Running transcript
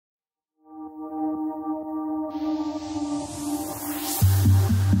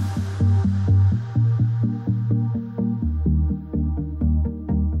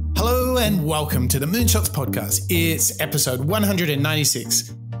and welcome to the Moonshots Podcast. It's episode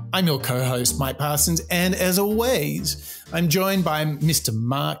 196. I'm your co-host, Mike Parsons, and as always, I'm joined by Mr.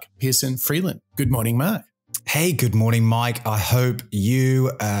 Mark Pearson Freeland. Good morning, Mark. Hey, good morning, Mike. I hope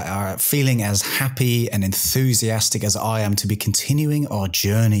you are feeling as happy and enthusiastic as I am to be continuing our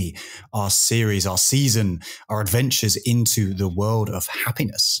journey, our series, our season, our adventures into the world of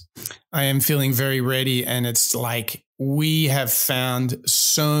happiness. I am feeling very ready, and it's like we have found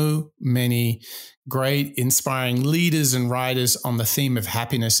so many great, inspiring leaders and writers on the theme of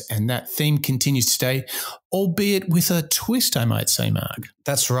happiness, and that theme continues today, albeit with a twist, I might say, Mark.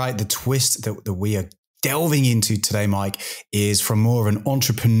 That's right. The twist that we are delving into today, Mike, is from more of an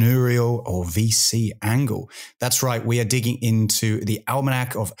entrepreneurial or VC angle. That's right. We are digging into the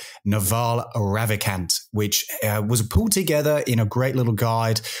Almanack of Naval Ravikant, which was pulled together in a great little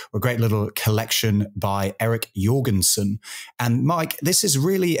guide, or a great little collection by Eric Jorgenson. And Mike, this is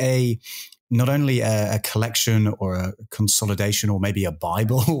really not only a collection or a consolidation or maybe a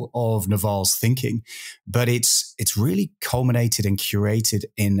Bible of Naval's thinking, but it's really culminated and curated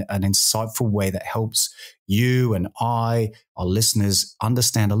in an insightful way that helps you and I, our listeners,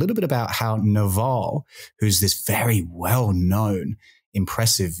 understand a little bit about how Naval, who's this very well-known,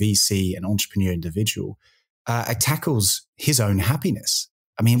 impressive VC and entrepreneur individual, tackles his own happiness.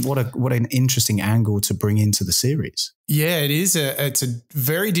 I mean, what an interesting angle to bring into the series. Yeah, it is. It's a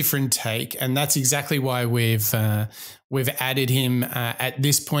very different take, and that's exactly why we've added him at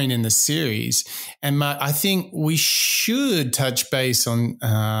this point in the series. And I think we should touch base on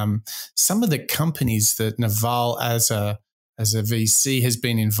some of the companies that Naval, as a VC, has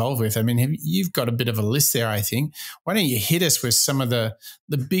been involved with. I mean, you've got a bit of a list there, I think. Why don't you hit us with some of the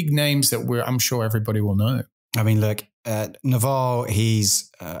big names that I'm sure everybody will know? I mean, look, Naval,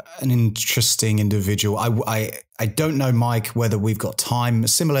 he's an interesting individual. I don't know, Mike, whether we've got time,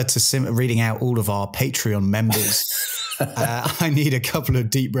 similar to reading out all of our Patreon members. I need a couple of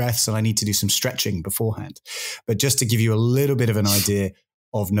deep breaths and I need to do some stretching beforehand. But just to give you a little bit of an idea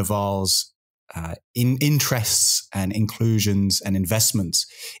of Naval's interests and inclusions and investments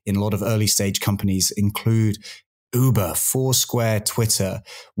in a lot of early stage companies include Uber, Foursquare, Twitter,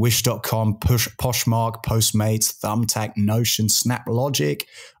 Wish.com, Poshmark, Postmates, Thumbtack, Notion, SnapLogic,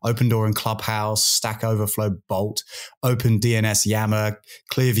 OpenDoor and Clubhouse, Stack Overflow, Bolt, OpenDNS, Yammer,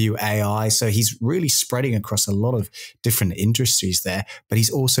 Clearview AI. So he's really spreading across a lot of different industries there, but he's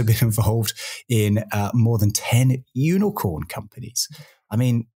also been involved in more than 10 unicorn companies. I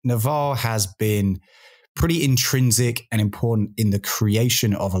mean, Naval has been pretty intrinsic and important in the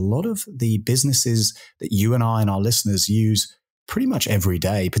creation of a lot of the businesses that you and I and our listeners use pretty much every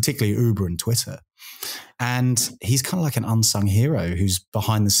day, particularly Uber and Twitter. And he's kind of like an unsung hero who's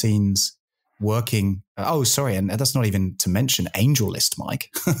behind the scenes working. And that's not even to mention AngelList, Mike,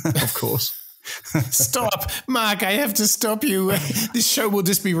 of course. Stop, Mark, I have to stop you. This show will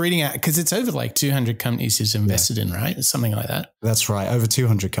just be reading out because it's over like 200 companies he's invested in, right? Something like that. That's right. Over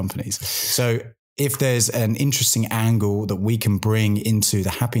 200 companies. So if there's an interesting angle that we can bring into the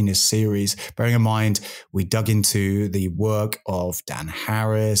happiness series, bearing in mind, we dug into the work of Dan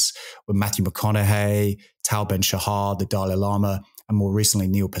Harris, with Matthew McConaughey, Tal Ben-Shahar, the Dalai Lama, and more recently,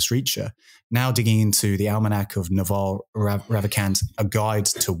 Neil Pasricha. Now digging into the Almanack of Naval Ravikant, A Guide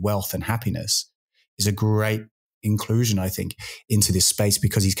to Wealth and Happiness, is a great inclusion, I think, into this space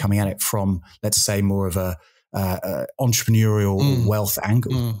because he's coming at it from, let's say, more of a entrepreneurial wealth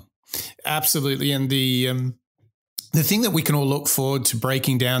angle. Absolutely. And the thing that we can all look forward to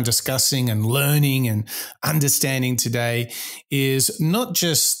breaking down, discussing and learning and understanding today is not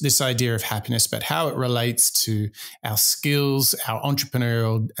just this idea of happiness, but how it relates to our skills, our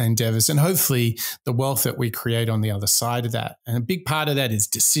entrepreneurial endeavors, and hopefully the wealth that we create on the other side of that. And a big part of that is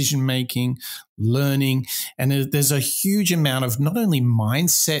decision-making, learning, and there's a huge amount of not only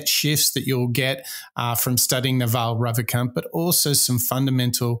mindset shifts that you'll get from studying Naval Ravikant, but also some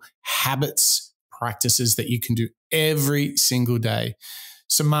fundamental habits, practices that you can do every single day.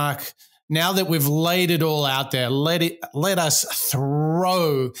 So, Mark, now that we've laid it all out there, let us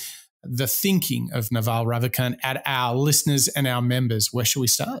throw the thinking of Naval Ravikant at our listeners and our members. Where should we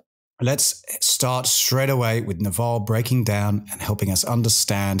start? Let's start straight away with Naval breaking down and helping us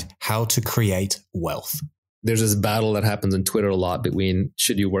understand how to create wealth. There's this battle that happens on Twitter a lot between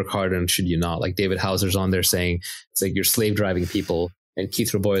should you work harder and should you not? Like David Hauser's on there saying it's like you're slave driving people. And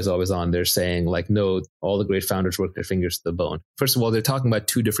Keith Rabois is always on there saying like, no, all the great founders work their fingers to the bone. First of all, they're talking about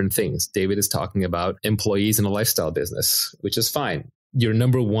two different things. David is talking about employees in a lifestyle business, which is fine. your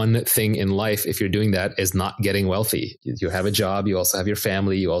number one thing in life, if you're doing that, is not getting wealthy. You have a job, you also have your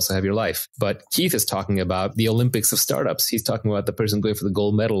family, you also have your life. But Keith is talking about the Olympics of startups. He's talking about the person going for the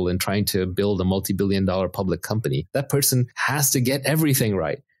gold medal and trying to build a multi-billion-dollar public company. That person has to get everything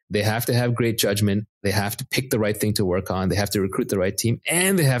right. They have to have great judgment. They have to pick the right thing to work on. They have to recruit the right team,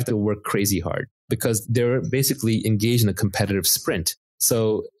 and they have to work crazy hard because they're basically engaged in a competitive sprint.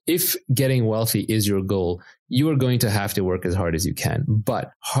 So if getting wealthy is your goal, you are going to have to work as hard as you can.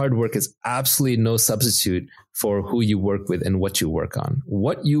 But hard work is absolutely no substitute for who you work with and what you work on.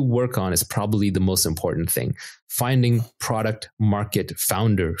 What you work on is probably the most important thing. Finding product, market,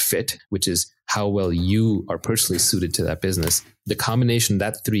 founder fit, which is how well you are personally suited to that business. The combination of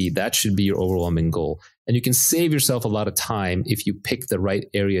that three, that should be your overwhelming goal. And you can save yourself a lot of time if you pick the right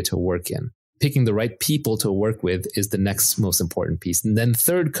area to work in. Picking the right people to work with is the next most important piece. And then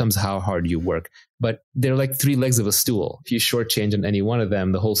third comes how hard you work. But they're like three legs of a stool. If you shortchange on any one of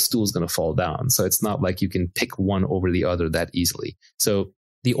them, the whole stool is going to fall down. So it's not like you can pick one over the other that easily. So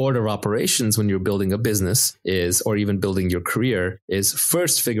the order of operations when you're building a business is, or even building your career, is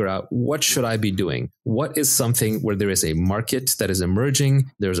first figure out what should I be doing? What is something where there is a market that is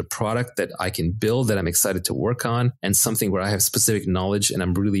emerging? There's a product that I can build that I'm excited to work on, and something where I have specific knowledge and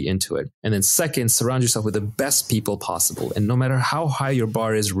I'm really into it. And then second, surround yourself with the best people possible. And no matter how high your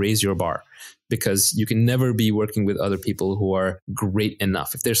bar is, raise your bar. Because you can never be working with other people who are great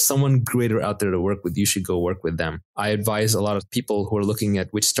enough. If there's someone greater out there to work with, you should go work with them. I advise a lot of people who are looking at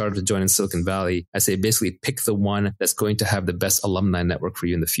which startup to join in Silicon Valley. I say basically pick the one that's going to have the best alumni network for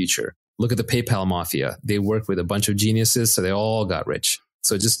you in the future. Look at the PayPal mafia. They work with a bunch of geniuses, so they all got rich.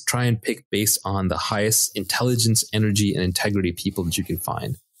 So just try and pick based on the highest intelligence, energy, and integrity people that you can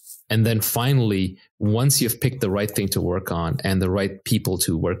find. And then finally, once you've picked the right thing to work on and the right people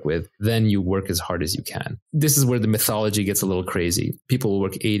to work with, then you work as hard as you can. This is where the mythology gets a little crazy. People will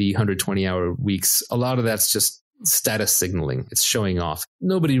work 80, 120-hour weeks. A lot of that's just status signaling. It's showing off.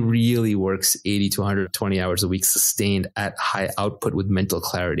 Nobody really works 80 to 120 hours a week sustained at high output with mental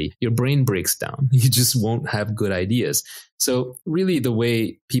clarity. Your brain breaks down. You just won't have good ideas. So really the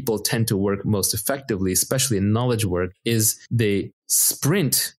way people tend to work most effectively, especially in knowledge work, is they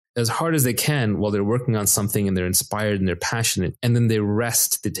sprint as hard as they can while they're working on something and they're inspired and they're passionate. And then they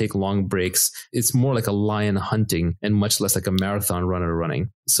rest, they take long breaks. It's more like a lion hunting and much less like a marathon runner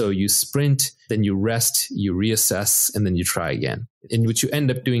running. So you sprint, then you rest, you reassess, and then you try again. And what you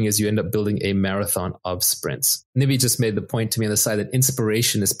end up doing is you end up building a marathon of sprints. Nivi just made the point to me on the side that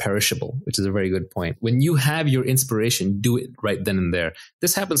inspiration is perishable, which is a very good point. When you have your inspiration, do it right then and there.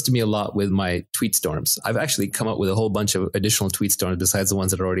 This happens to me a lot with my tweet storms. I've actually come up with a whole bunch of additional tweet storms besides the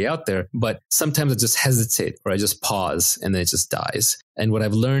ones that are already out there. But sometimes I just hesitate or I just pause and then it just dies. And what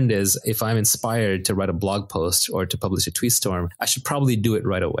I've learned is if I'm inspired to write a blog post or to publish a tweet storm, I should probably do it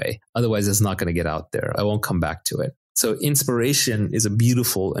right away. Otherwise, it's not going to get out there. I won't come back to it. So inspiration is a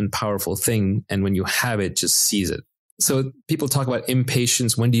beautiful and powerful thing. And when you have it, just seize it. So people talk about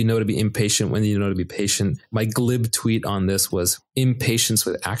impatience. When do you know to be impatient? When do you know to be patient? My glib tweet on this was impatience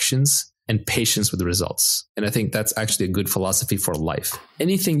with actions and patience with results. And I think that's actually a good philosophy for life.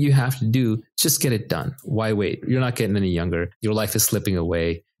 Anything you have to do, just get it done. Why wait? You're not getting any younger. Your life is slipping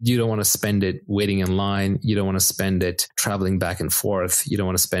away. You don't want to spend it waiting in line. You don't want to spend it traveling back and forth. You don't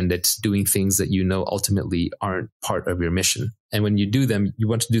want to spend it doing things that you know ultimately aren't part of your mission. And when you do them, you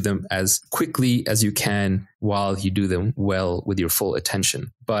want to do them as quickly as you can while you do them well with your full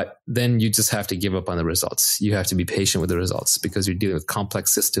attention. But then you just have to give up on the results. You have to be patient with the results because you're dealing with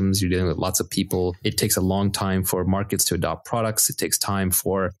complex systems. You're dealing with lots of people. It takes a long time for markets to adopt products. It takes time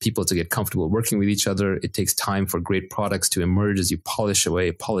for people to get comfortable working with each other. It takes time for great products to emerge as you polish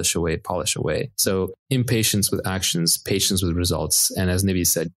away. So impatience with actions, patience with results. And as Nivi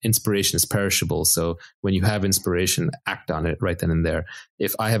said, inspiration is perishable. So when you have inspiration, act on it right then and there.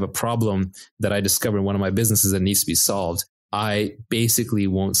 If I have a problem that I discover in one of my businesses that needs to be solved, I basically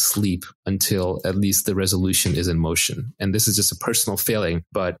won't sleep until at least the resolution is in motion. And this is just a personal failing.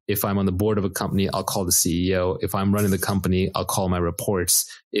 But if I'm on the board of a company, I'll call the CEO. If I'm running the company, I'll call my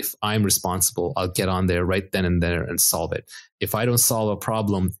reports. If I'm responsible, I'll get on there right then and there and solve it. If I don't solve a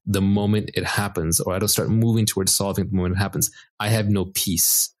problem the moment it happens, or I don't start moving towards solving it the moment it happens, I have no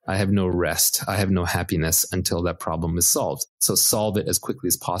peace. I have no rest. I have no happiness until that problem is solved. So solve it as quickly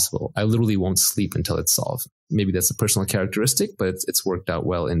as possible. I literally won't sleep until it's solved. Maybe that's a personal characteristic, but it's worked out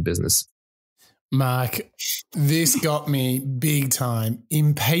well in business. Mark, this got me big time.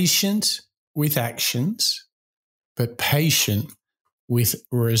 Impatient with actions, but patient with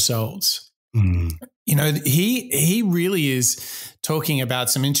results. You know, he really is talking about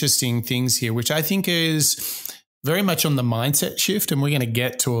some interesting things here, which I think is very much on the mindset shift, and we're going to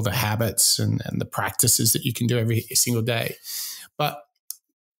get to all the habits and the practices that you can do every single day. But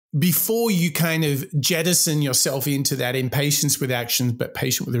before you kind of jettison yourself into that impatience with actions, but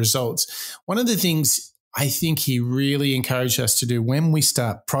patient with the results, one of the things I think he really encouraged us to do when we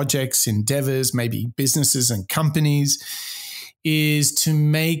start projects, endeavors, maybe businesses and companies, is to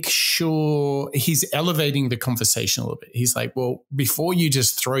make sure he's elevating the conversation a little bit. He's like, well, before you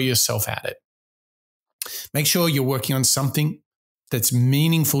just throw yourself at it, make sure you're working on something that's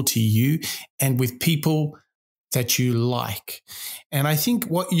meaningful to you and with people that you like. And I think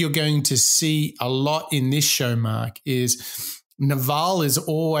what you're going to see a lot in this show, Mark, is Naval is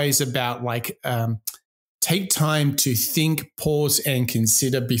always about like, take time to think, pause, and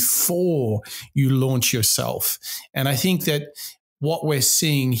consider before you launch yourself. And I think that what we're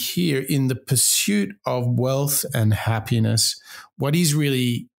seeing here in the pursuit of wealth and happiness, what he's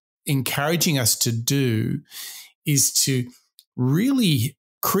really encouraging us to do is to really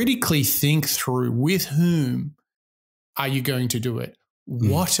critically think through with whom are you going to do it?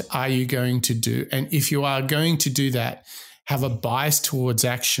 What are you going to do? And if you are going to do that, have a bias towards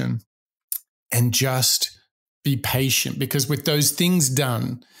action and just be patient, because with those things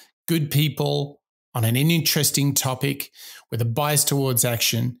done, good people on an interesting topic with a bias towards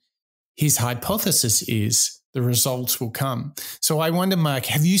action, his hypothesis is the results will come. So I wonder, Mark,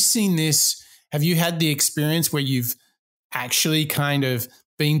 have you seen this? Have you had the experience where you've actually kind of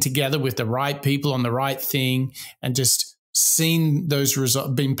been together with the right people on the right thing and just seen those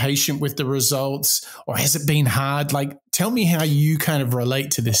results, been patient with the results, or has it been hard? Like, tell me how you kind of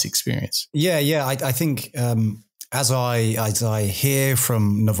relate to this experience. Yeah. I think as I hear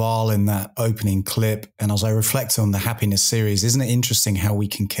from Naval in that opening clip, and as I reflect on the happiness series, isn't it interesting how we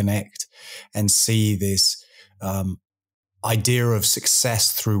can connect and see this idea of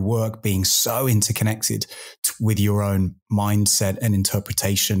success through work being so interconnected with your own mindset and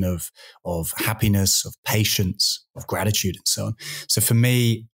interpretation of happiness, of patience, of gratitude, and so on. So for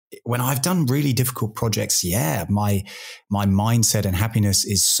me, when I've done really difficult projects, my mindset and happiness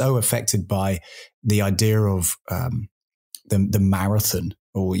is so affected by the idea of the marathon,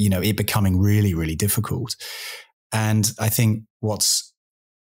 or it becoming really, really difficult. And I think what's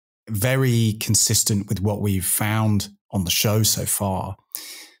very consistent with what we've found on the show so far,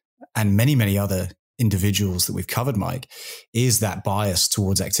 and many, many other individuals that we've covered, Mike, is that bias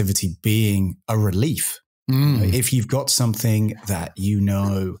towards activity being a relief. If you've got something that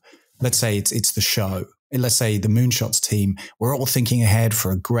let's say it's the show, let's say the Moonshots team, we're all thinking ahead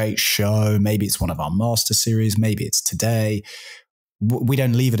for a great show. Maybe it's one of our master series. Maybe it's today. We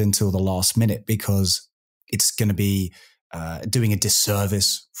don't leave it until the last minute, because it's going to be doing a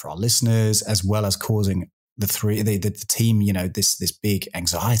disservice for our listeners, as well as causing the team, this big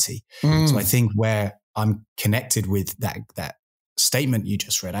anxiety. So I think where I'm connected with that statement you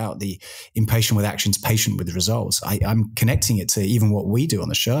just read out, the impatient with actions, patient with results, I'm connecting it to even what we do on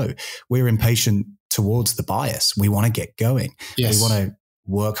the show. We're impatient towards the bias. We want to get going. Yes. We want to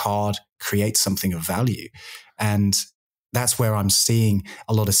work hard, create something of value. And that's where I'm seeing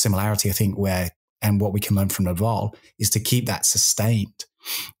a lot of similarity, I think, and what we can learn from Naval is to keep that sustained,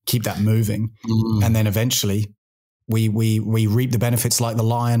 keep that moving. And then eventually we reap the benefits like the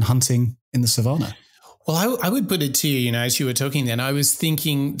lion hunting in the savannah. Well, I would put it to you, as you were talking then, I was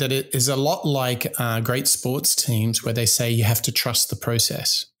thinking that it is a lot like great sports teams where they say you have to trust the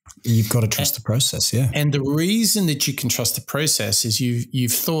process. You've got to trust the process, yeah. And the reason that you can trust the process is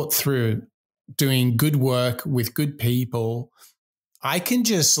you've thought through doing good work with good people. I can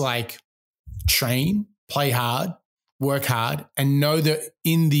just train, play hard, work hard, and know that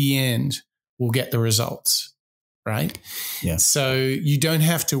in the end we'll get the results, right? Yeah. So you don't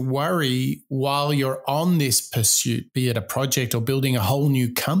have to worry while you're on this pursuit, be it a project or building a whole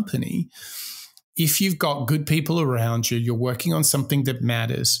new company. If you've got good people around you, you're working on something that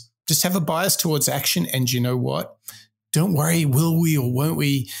matters, just have a bias towards action. And you know what? Don't worry, will we or won't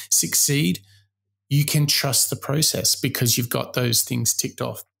we succeed? You can trust the process because you've got those things ticked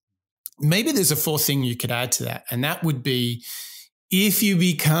off. Maybe there's a fourth thing you could add to that, and that would be if you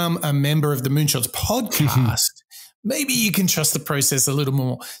become a member of the Moonshots podcast, maybe you can trust the process a little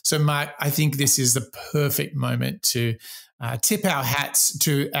more. So, Mark, I think this is the perfect moment to tip our hats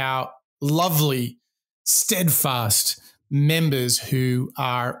to our lovely, steadfast members who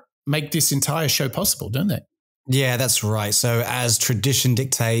make this entire show possible, don't they? Yeah, that's right. So as tradition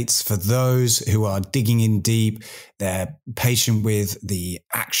dictates, for those who are digging in deep, they're patient with the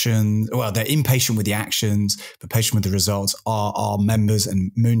action. Well, they're impatient with the actions, but patient with the results are our members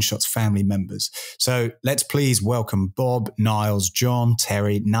and Moonshot's family members. So let's please welcome Bob, Niles, John,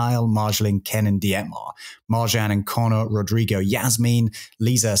 Terry, Niall, Marjolaine, Ken and Dietmar, Marjan and Connor, Rodrigo, Yasmin,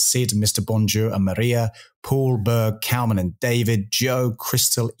 Lisa, Sid, Mr. Bonjour and Maria, Paul, Berg, Calman and David, Joe,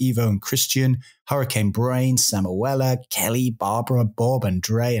 Crystal, Evo and Christian, Hurricane Brain, Samuela, Kelly, Barbara, Bob,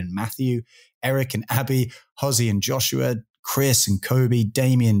 Andre and Matthew, Eric and Abby, Hozzy and Joshua, Chris and Kobe,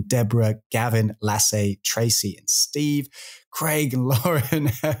 Damien, Deborah, Gavin, Lasse, Tracy and Steve, Craig and Lauren,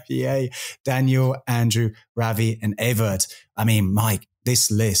 Javier, Daniel, Andrew, Ravi and Evert. I mean, Mike,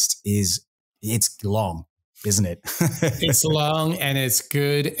 this list it's long, isn't it? It's long and it's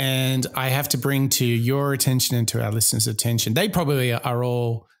good. And I have to bring to your attention and to our listeners' attention. They probably are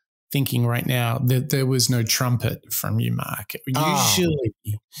all thinking right now that there was no trumpet from you, Mark. Usually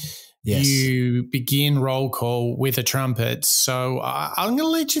yes, you begin roll call with a trumpet. So I'm going to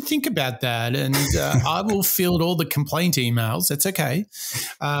let you think about that, and I will field all the complaint emails. That's okay.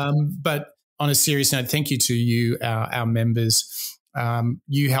 But on a serious note, thank you to you, our members.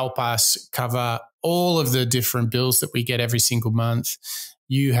 You help us cover all of the different bills that we get every single month.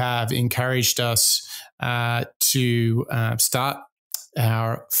 You have encouraged us to start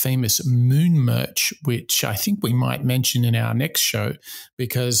our famous moon merch, which I think we might mention in our next show,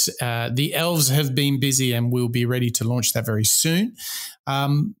 because the elves have been busy and we'll be ready to launch that very soon.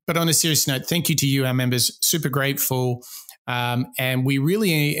 But on a serious note, thank you to you, our members. Super grateful. And we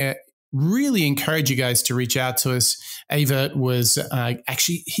really encourage you guys to reach out to us. Avert was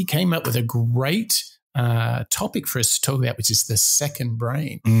actually, he came up with a great topic for us to talk about, which is the second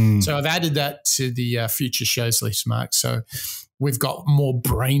brain. So I've added that to the future shows list, Mark. So we've got more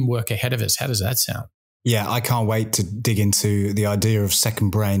brain work ahead of us. How does that sound? Yeah, I can't wait to dig into the idea of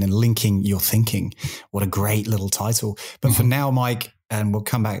second brain and linking your thinking. What a great little title. But for now, Mike, and we'll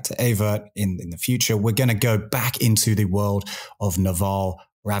come back to Avert in the future, we're going to go back into the world of Naval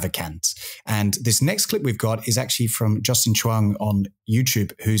Ravikant. And this next clip we've got is actually from Justin Chuang on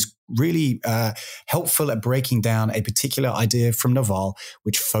YouTube, who's really helpful at breaking down a particular idea from Naval,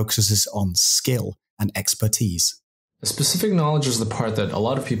 which focuses on skill and expertise. Specific knowledge is the part that a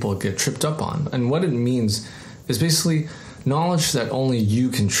lot of people get tripped up on. And what it means is basically knowledge that only you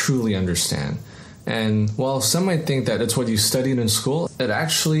can truly understand. And while some might think that it's what you studied in school, it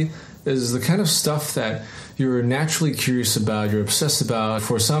actually is the kind of stuff that you're naturally curious about, you're obsessed about.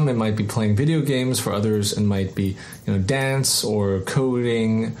 For some, it might be playing video games. For others, it might be, dance or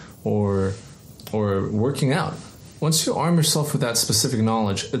coding or working out. Once you arm yourself with that specific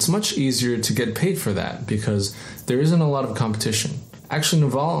knowledge, it's much easier to get paid for that because there isn't a lot of competition. Actually,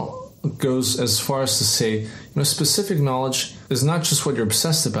 Naval goes as far as to say, specific knowledge is not just what you're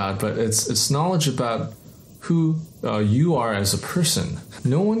obsessed about, but it's knowledge about who you are as a person.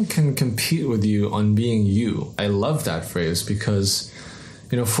 No one can compete with you on being you. I love that phrase because,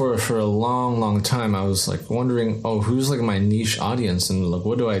 for a long time, I was wondering, who's my niche audience and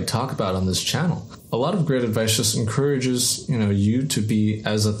what do I talk about on this channel? A lot of great advice just encourages, you to be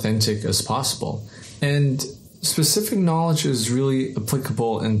as authentic as possible. And specific knowledge is really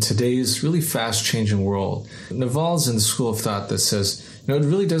applicable in today's really fast-changing world. Naval's in the school of thought that says, it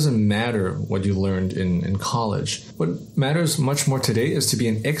really doesn't matter what you learned in college. What matters much more today is to be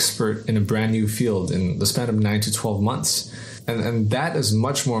an expert in a brand new field in the span of 9 to 12 months. And that is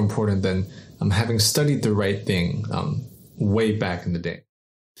much more important than having studied the right thing way back in the day.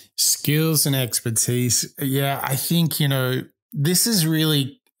 Skills and expertise. Yeah, I think, this is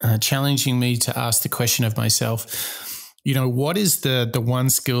really challenging me to ask the question of myself, what is the one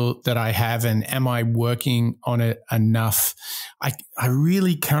skill that I have and am I working on it enough? I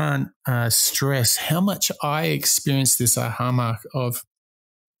really can't stress how much I experienced this aha mark of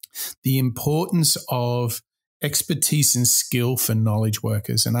the importance of expertise and skill for knowledge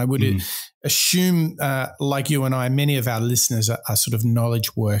workers. And I would assume, like you and I, many of our listeners are sort of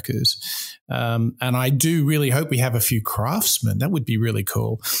knowledge workers. And I do really hope we have a few craftsmen. That would be really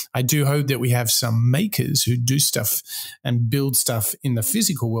cool. I do hope that we have some makers who do stuff and build stuff in the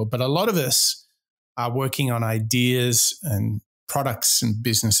physical world. But a lot of us are working on ideas and products and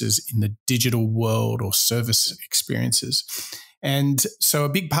businesses in the digital world or service experiences. And so a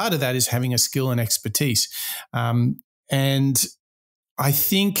big part of that is having a skill and expertise. And I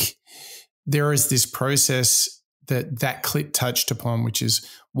think there is this process that clip touched upon, which is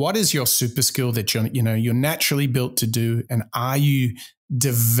what is your super skill that you're naturally built to do, and are you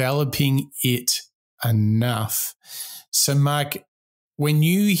developing it enough? So, Mark, when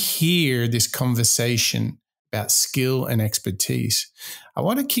you hear this conversation about skill and expertise. I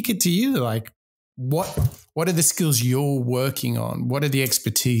want to kick it to you. Like, what are the skills you're working on? What are the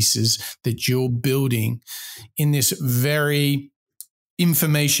expertises that you're building in this very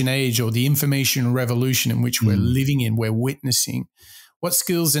information age, or the information revolution in which we're living in, we're witnessing? What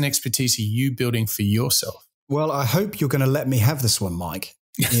skills and expertise are you building for yourself? Well, I hope you're going to let me have this one, Mike.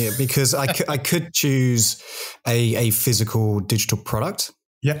 Yeah, because I could choose a physical digital product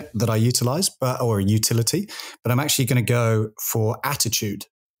that I utilize, or a utility, but I'm actually going to go for attitude.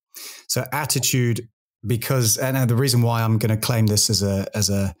 So attitude, because, and the reason why I'm going to claim this as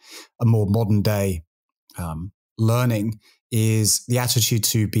a more modern day learning is the attitude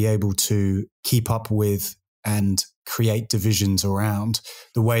to be able to keep up with and create divisions around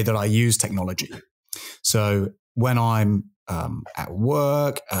the way that I use technology. So when I'm at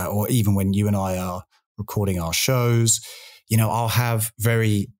work, or even when you and I are recording our shows, I'll have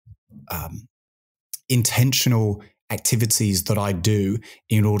very intentional activities that I do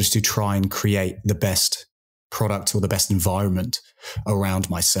in order to try and create the best product or the best environment around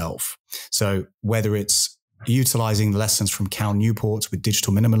myself. So whether it's utilizing lessons from Cal Newport with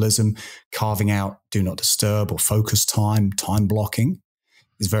digital minimalism, carving out do not disturb or focus time blocking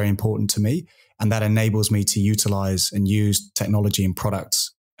is very important to me. And that enables me to utilize and use technology and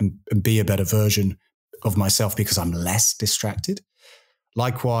products and be a better version of myself because I'm less distracted.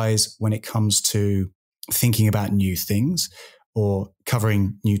 Likewise, when it comes to thinking about new things or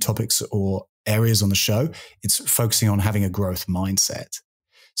covering new topics or areas on the show, it's focusing on having a growth mindset.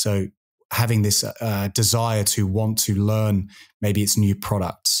 So having this desire to want to learn, maybe it's new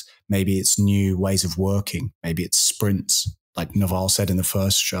products, maybe it's new ways of working, maybe it's sprints, like Naval said in the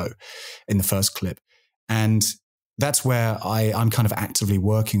first clip. And that's where I'm kind of actively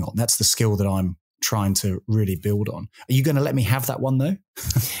working on. That's the skill that I'm trying to really build on. Are you going to let me have that one though?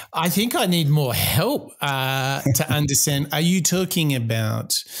 I think I need more help to understand. Are you talking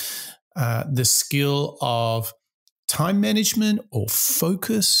about the skill of time management or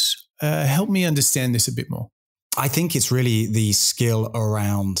focus? Help me understand this a bit more. I think it's really the skill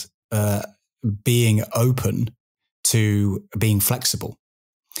around being open to being flexible.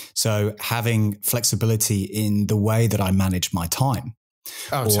 So having flexibility in the way that I manage my time.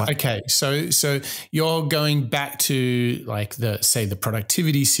 Oh, okay. So you're going back to like the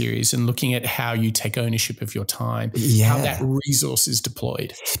productivity series and looking at how you take ownership of your time, how that resource is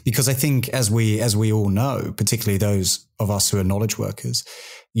deployed. Because I think as we all know, particularly those of us who are knowledge workers,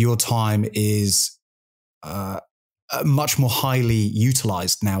 your time is much more highly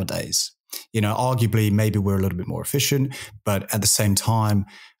utilized nowadays. Arguably maybe we're a little bit more efficient, but at the same time,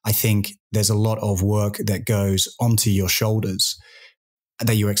 I think there's a lot of work that goes onto your shoulders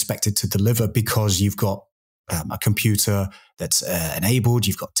that you're expected to deliver because you've got a computer that's enabled,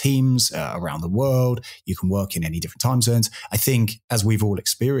 you've got teams around the world, you can work in any different time zones. I think as we've all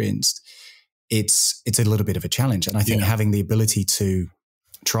experienced, it's a little bit of a challenge. And I think having the ability to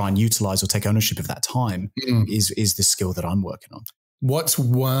try and utilize or take ownership of that time is the skill that I'm working on. What's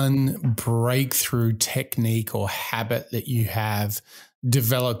one breakthrough technique or habit that you have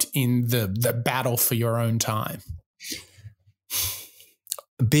developed in the battle for your own time?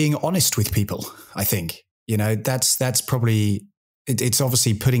 Being honest with people, I think, that's probably, it's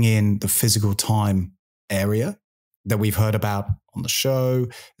obviously putting in the physical time area that we've heard about on the show.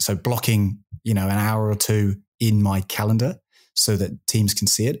 So blocking, an hour or two in my calendar so that teams can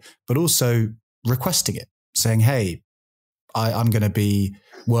see it, but also requesting it, saying, hey, I'm going to be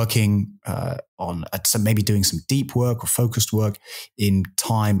working on maybe doing some deep work or focused work in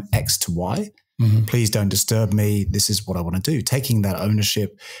time X to Y. Mm-hmm. Please don't disturb me. This is what I want to do. Taking that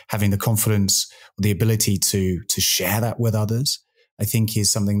ownership, having the confidence, or the ability to share that with others, I think is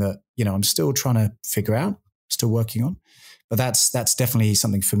something that, I'm still trying to figure out, still working on. But that's definitely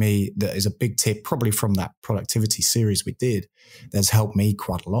something for me that is a big tip, probably from that productivity series we did, that's helped me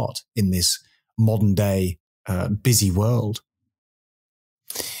quite a lot in this modern day busy world.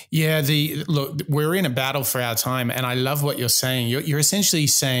 Yeah, look, we're in a battle for our time, and I love what you're saying. You're essentially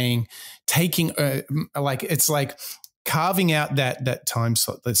saying taking it's like carving out that time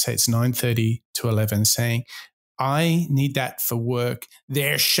slot. Let's say it's 9:30 to 11, saying, I need that for work.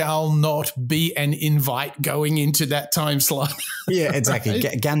 There shall not be an invite going into that time slot. Yeah, exactly.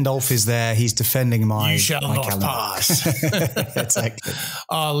 Right? Gandalf is there. He's defending my. You shall not calendar. pass. Exactly.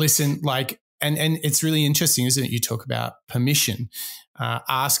 Oh, listen, and it's really interesting, isn't it? You talk about permission.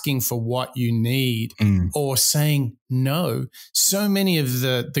 Asking for what you need or saying no. So many of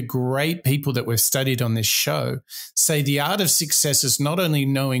the great people that we've studied on this show say the art of success is not only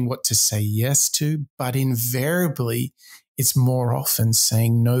knowing what to say yes to, but invariably it's more often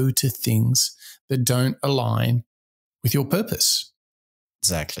saying no to things that don't align with your purpose.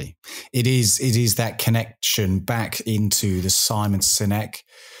 Exactly. It is that connection back into the Simon Sinek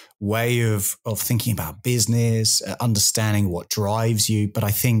way of thinking about business, understanding what drives you. But I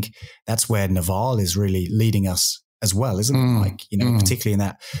think that's where Naval is really leading us as well, isn't it, Mike? Particularly in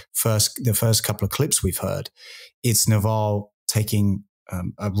the first couple of clips we've heard, it's Naval taking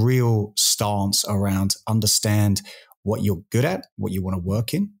a real stance around understand what you're good at, what you want to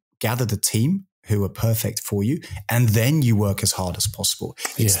work in, gather the team who are perfect for you, and then you work as hard as possible.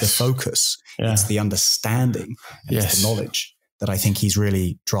 It's the focus, it's the understanding, and it's the knowledge that I think he's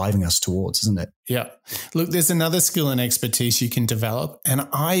really driving us towards, isn't it? Yeah. Look, there's another skill and expertise you can develop, and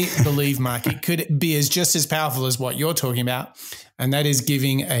I believe, Mark, it could be just as powerful as what you're talking about, and that is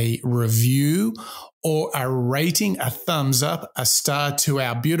giving a review or a rating, a thumbs up, a star to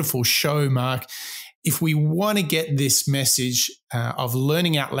our beautiful show, Mark. If we want to get this message of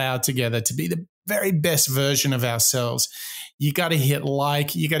learning out loud together to be the very best version of ourselves, you got to hit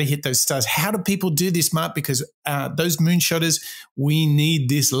like, you got to hit those stars. How do people do this, Mark? Because those moonshotters, we need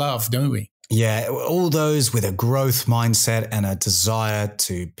this love, don't we? Yeah, all those with a growth mindset and a desire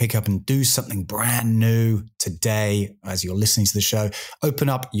to pick up and do something brand new today as you're listening to the show, open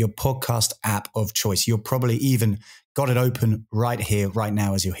up your podcast app of choice. You're probably even got it open right here, right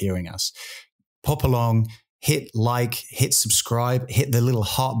now as you're hearing us. Pop along, hit like, hit subscribe, hit the little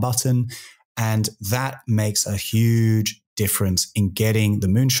heart button, and that makes a huge difference in getting the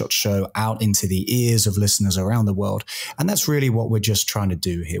Moonshot Show out into the ears of listeners around the world. And that's really what we're just trying to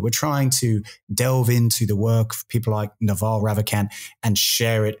do here. We're trying to delve into the work of people like Naval Ravikant and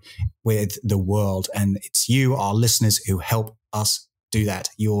share it with the world. And it's you, our listeners, who help us do that.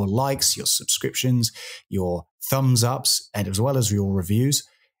 Your likes, your subscriptions, your thumbs ups, and as well as your reviews,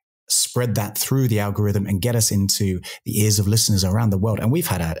 spread that through the algorithm and get us into the ears of listeners around the world. And we've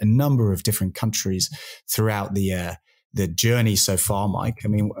had a number of different countries throughout the journey so far, Mike. I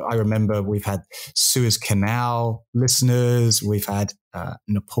mean, I remember we've had Suez Canal listeners, we've had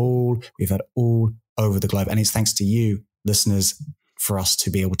Nepal, we've had all over the globe. And it's thanks to you, listeners, for us to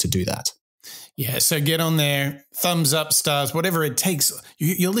be able to do that. Yeah, so get on there, thumbs up, stars, whatever it takes.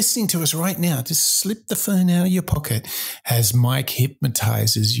 You're listening to us right now. Just slip the phone out of your pocket as Mike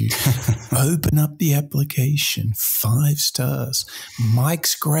hypnotizes you. Open up the application, 5 stars.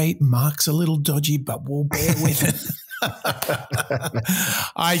 Mike's great. Mark's a little dodgy, but we'll bear with it.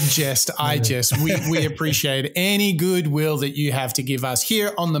 I jest. We appreciate any goodwill that you have to give us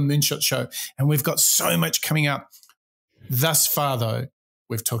here on the Moonshot Show. And we've got so much coming up. Thus far, though,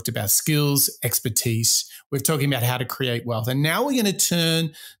 we've talked about skills, expertise. We're talking about how to create wealth. And now we're going to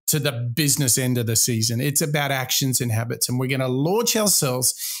turn to the business end of the season. It's about actions and habits. And we're going to launch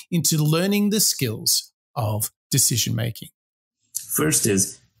ourselves into learning the skills of decision-making. First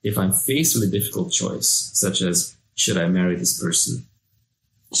is, if I'm faced with a difficult choice, such as, should I marry this person?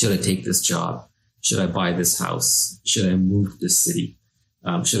 Should I take this job? Should I buy this house? Should I move to this city?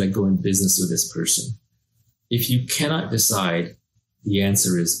 Should I go in business with this person? If you cannot decide, the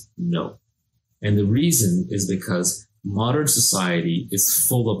answer is no. And the reason is because modern society is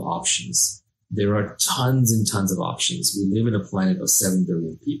full of options. There are tons and tons of options. We live in a planet of 7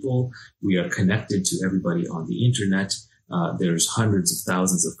 billion people. We are connected to everybody on the internet. There's hundreds of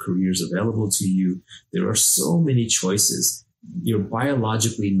thousands of careers available to you. There are so many choices. You're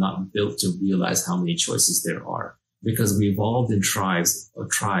biologically not built to realize how many choices there are, because we evolved in tribes of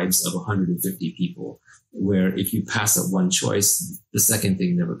 150 people, where if you pass up one choice, the second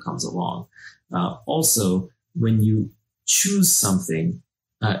thing never comes along. Also, when you choose something,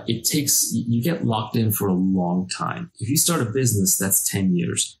 you get locked in for a long time. If you start a business, that's 10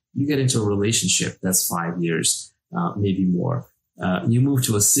 years. You get into a relationship, that's 5 years, maybe more. You move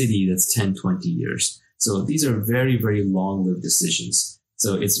to a city, that's 10, 20 years. So these are very, very long-lived decisions.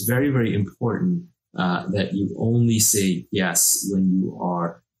 So it's very, very important that you only say yes when you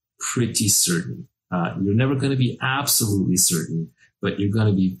are pretty certain. You're never going to be absolutely certain, but you're going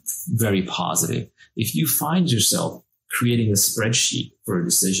to be very positive. If you find yourself creating a spreadsheet for a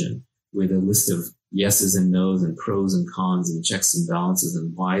decision with a list of yeses and nos and pros and cons and checks and balances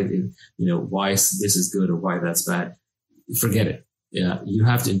and why this is good or why that's bad, forget it. You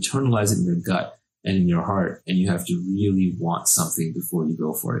have to internalize it in your gut and in your heart, and you have to really want something before you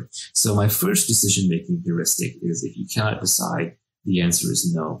go for it. So my first decision-making heuristic is, if you cannot decide, the answer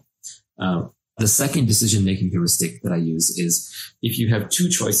is no. The second decision-making heuristic that I use is, if you have 2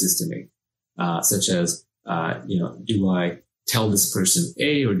 choices to make, such as, do I tell this person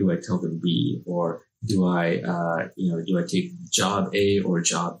A or do I tell them B? Or do I take job A or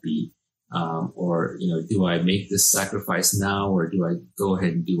job B? Or, do I make this sacrifice now, or do I go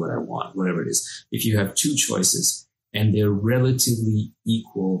ahead and do what I want, whatever it is. If you have two choices and they're relatively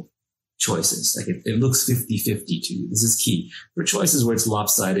equal choices, like it looks 50-50 to you, this is key. For choices where it's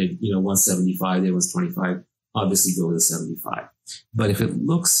lopsided, 175, the one's 25, obviously go with the 75. But if it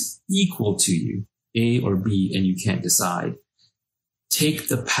looks equal to you, A or B, and you can't decide, take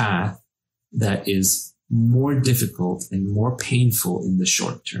the path that is more difficult and more painful in the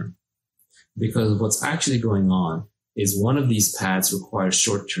short term. Because what's actually going on is one of these paths requires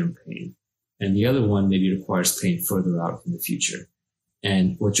short-term pain, and the other one maybe requires pain further out in the future.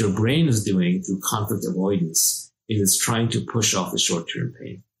 And what your brain is doing through conflict avoidance is trying to push off the short-term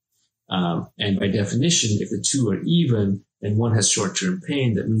pain. And by definition, if the two are even and one has short-term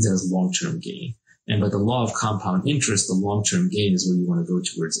pain, that means it has long-term gain. And by the law of compound interest, the long-term gain is where you want to go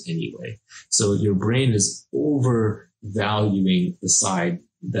towards anyway. So your brain is overvaluing the side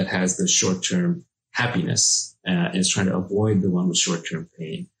that has the short-term happiness and is trying to avoid the one with short-term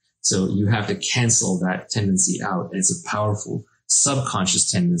pain. So you have to cancel that tendency out. And it's a powerful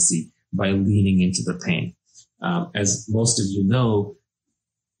subconscious tendency by leaning into the pain. As most of you know,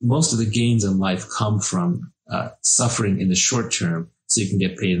 most of the gains in life come from suffering in the short term so you can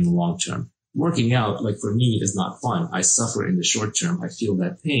get paid in the long term. Working out, like for me, is not fun. I suffer in the short term. I feel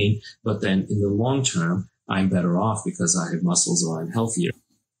that pain, but then in the long term, I'm better off because I have muscles or I'm healthier.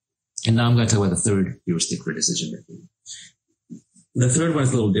 And now I'm going to talk about the third heuristic for decision making. The third one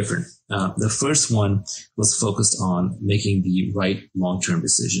is a little different. The first one was focused on making the right long-term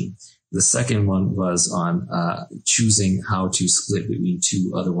decision. The second one was on choosing how to split between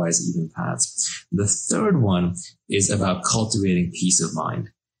two otherwise even paths. The third one is about cultivating peace of mind.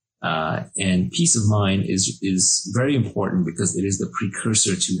 And peace of mind is very important because it is the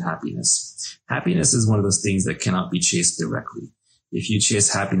precursor to happiness. Happiness is one of those things that cannot be chased directly. If you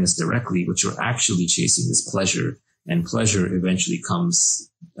chase happiness directly, what you're actually chasing is pleasure, and pleasure eventually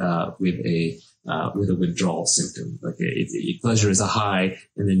comes with a withdrawal symptom. Like pleasure is a high,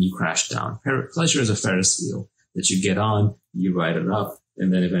 and then you crash down. Pleasure is a Ferris wheel that you get on, you ride it up,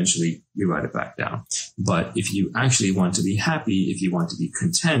 and then eventually you ride it back down. But if you actually want to be happy, if you want to be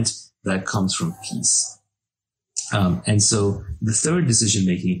content, that comes from peace. And so the third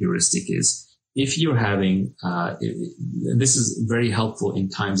decision-making heuristic is, if you're having, this is very helpful in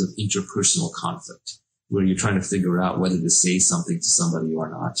times of interpersonal conflict, where you're trying to figure out whether to say something to somebody or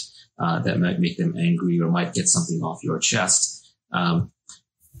not, that might make them angry or might get something off your chest.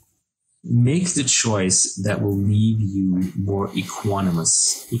 Make the choice that will leave you more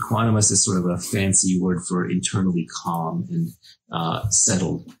equanimous. Equanimous is sort of a fancy word for internally calm and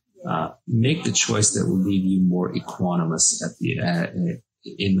settled. Make the choice that will leave you more equanimous in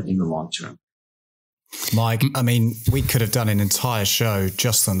the long term. Mike, I mean, we could have done an entire show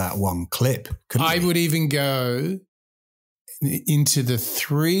just on that one clip. I would even go into the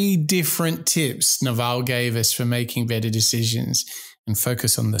 3 different tips Naval gave us for making better decisions and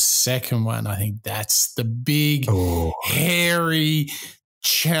focus on the second one. I think that's the big, hairy,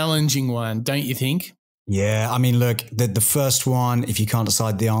 challenging one, don't you think? Yeah, I mean, look, the first one, if you can't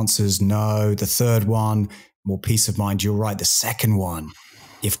decide the answers, no. The third one, more peace of mind, you're right. The second one,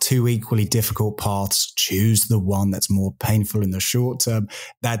 if 2 equally difficult paths, choose the one that's more painful in the short term.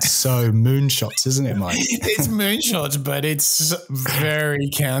 That's so moonshots, isn't it, Mike? It's moonshots, but it's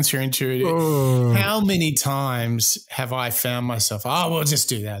very counterintuitive. How many times have I found myself, we'll just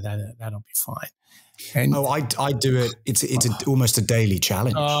do that. That'll be fine. And I do it. It's almost a daily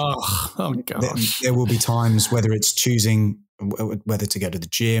challenge. Oh gosh. There will be times, whether it's choosing whether to go to the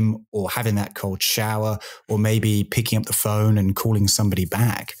gym or having that cold shower or maybe picking up the phone and calling somebody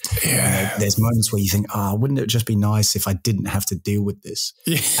back. Yeah. There's moments where you think, wouldn't it just be nice if I didn't have to deal with this?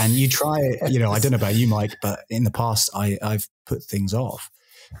 Yeah. And you try it, I don't know about you, Mike, but in the past I've put things off.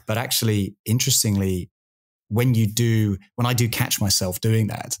 But actually, interestingly, when I do catch myself doing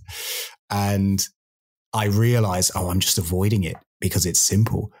that and I realize, I'm just avoiding it because it's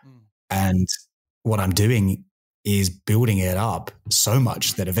simple. And what I'm doing is building it up so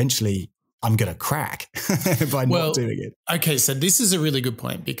much that eventually I'm going to crack by not doing it. Okay, so this is a really good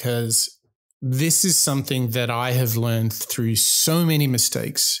point because this is something that I have learned through so many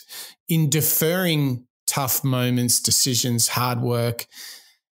mistakes in deferring tough moments, decisions, hard work.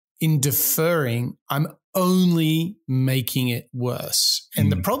 In deferring, I'm only making it worse.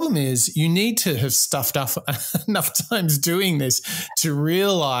 And the problem is you need to have stuffed up enough times doing this to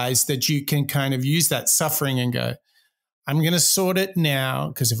realize that you can kind of use that suffering and go, I'm going to sort it now,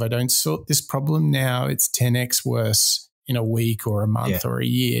 because if I don't sort this problem now, it's 10x worse in a week or a month or a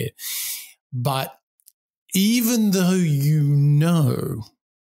year. But even though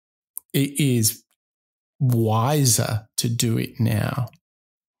it is wiser to do it now.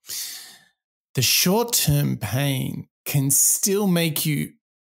 The short-term pain can still make you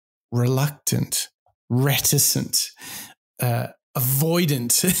reluctant, reticent,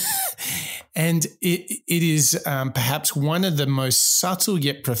 avoidant. And it is perhaps one of the most subtle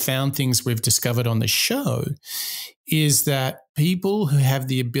yet profound things we've discovered on the show is that people who have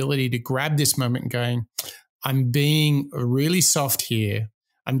the ability to grab this moment and going, I'm being really soft here.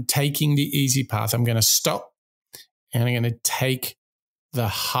 I'm taking the easy path. I'm going to stop and I'm going to take the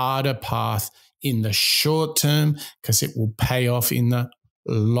harder path in the short term because it will pay off in the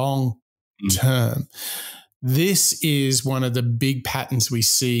long term. This is one of the big patterns we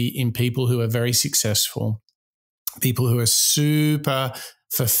see in people who are very successful, people who are super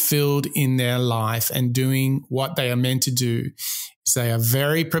fulfilled in their life and doing what they are meant to do. Is they are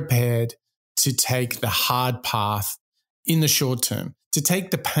very prepared to take the hard path in the short term, to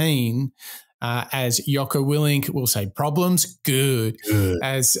take the pain, as Jocko Willink will say, problems, good.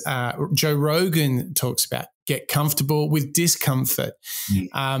 As Joe Rogan talks about, get comfortable with discomfort.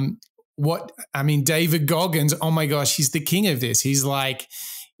 David Goggins, oh my gosh, he's the king of this. He's like,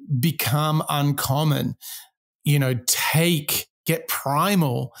 become uncommon, get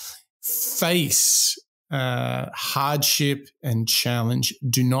primal, face hardship and challenge.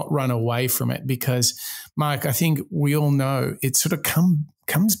 Do not run away from it because, Mike, I think we all know it sort of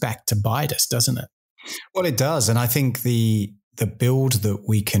comes back to bite us, doesn't it? Well, it does. And I think the build that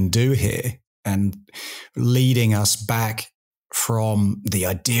we can do here and leading us back from the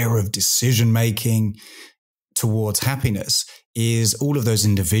idea of decision-making towards happiness is all of those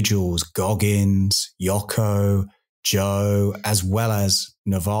individuals, Goggins, Yoko, Joe, as well as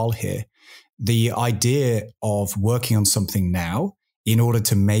Naval here. The idea of working on something now in order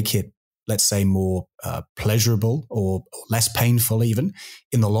to make it, let's say, more pleasurable or less painful even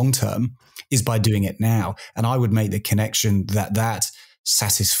in the long term is by doing it now. And I would make the connection that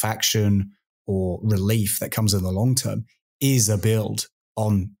satisfaction or relief that comes in the long term is a build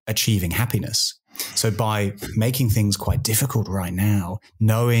on achieving happiness. So by making things quite difficult right now,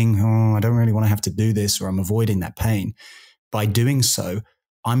 knowing, I don't really want to have to do this or I'm avoiding that pain, by doing so,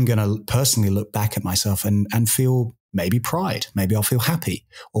 I'm going to personally look back at myself and feel maybe pride. Maybe I'll feel happy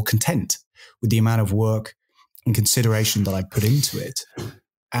or content with the amount of work and consideration that I put into it.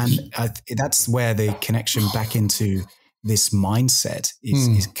 And that's where the connection back into this mindset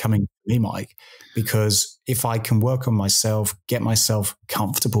is coming to me, Mike, because if I can work on myself, get myself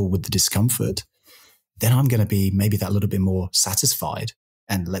comfortable with the discomfort, then I'm going to be maybe that little bit more satisfied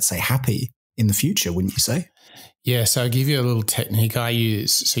and, let's say, happy in the future, wouldn't you say? Yeah. So I'll give you a little technique I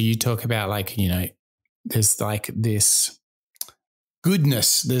use. So you talk about there's like this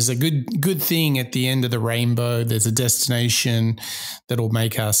goodness. There's a good thing at the end of the rainbow. There's a destination that'll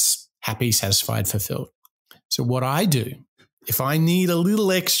make us happy, satisfied, fulfilled. So what I do, if I need a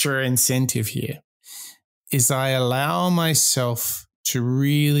little extra incentive here, is I allow myself to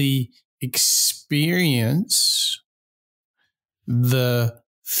really experience the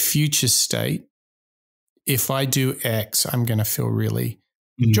future state. If I do X, I'm going to feel really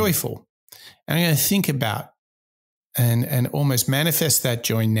joyful. And I'm going to think about and almost manifest that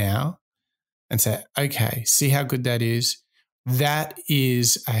joy now and say, okay, see how good that is? That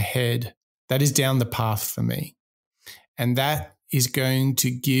is ahead. That is down the path for me. And that is going to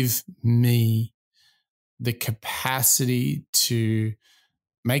give me the capacity to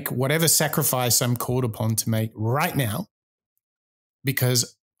make whatever sacrifice I'm called upon to make right now,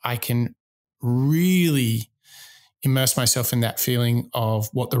 because I can really immerse myself in that feeling of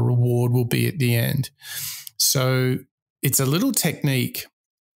what the reward will be at the end. So it's a little technique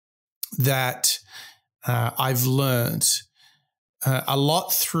that I've learned a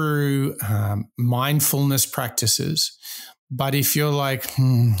lot through mindfulness practices. But if you're like,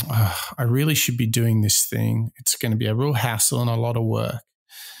 I really should be doing this thing, it's going to be a real hassle and a lot of work,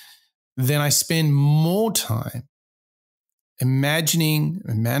 then I spend more time imagining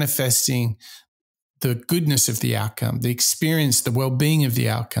and manifesting the goodness of the outcome, the experience, the well-being of the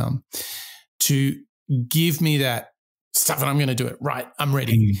outcome, to give me that stuff, and I'm going to do it right. I'm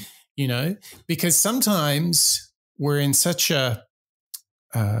ready, because sometimes we're in such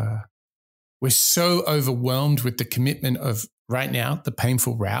we're so overwhelmed with the commitment of right now, the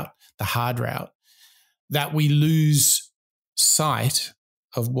painful route, the hard route, that we lose sight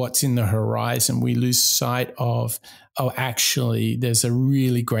of what's in the horizon. We lose sight of, actually, there's a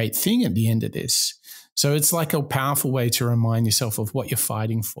really great thing at the end of this. So it's like a powerful way to remind yourself of what you're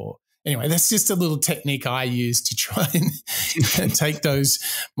fighting for. Anyway, that's just a little technique I use to try and take those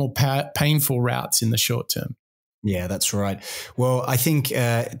more painful routes in the short term. Yeah, that's right. Well, I think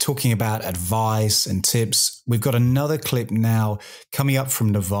talking about advice and tips, we've got another clip now coming up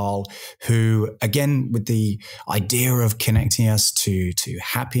from Naval, who, again, with the idea of connecting us to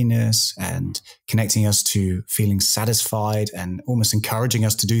happiness and connecting us to feeling satisfied and almost encouraging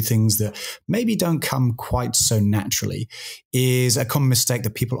us to do things that maybe don't come quite so naturally, is a common mistake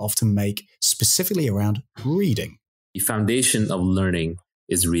that people often make, specifically around reading. The foundation of learning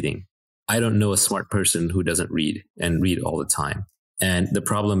is reading. I don't know a smart person who doesn't read and read all the time. And the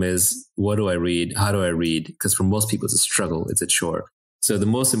problem is, what do I read? How do I read? Because for most people, it's a struggle. It's a chore. So the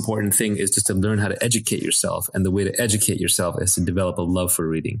most important thing is just to learn how to educate yourself. And the way to educate yourself is to develop a love for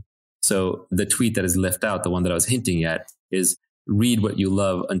reading. So the tweet that is left out, the one that I was hinting at, is read what you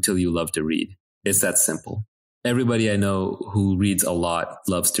love until you love to read. It's that simple. Everybody I know who reads a lot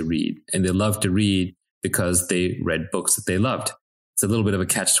loves to read. And they love to read because they read books that they loved. It's a little bit of a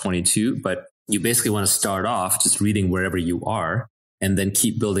catch-22, but you basically want to start off just reading wherever you are and then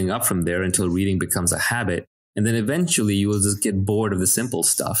keep building up from there until reading becomes a habit. And then eventually you will just get bored of the simple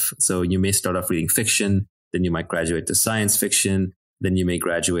stuff. So you may start off reading fiction, then you might graduate to science fiction, then you may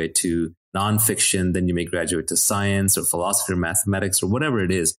graduate to nonfiction, then you may graduate to science or philosophy or mathematics or whatever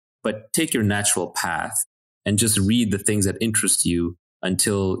it is. But take your natural path and just read the things that interest you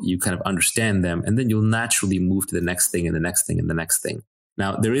until you kind of understand them. And then you'll naturally move to the next thing and the next thing and the next thing.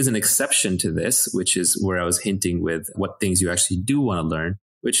 Now, there is an exception to this, which is where I was hinting with what things you actually do want to learn,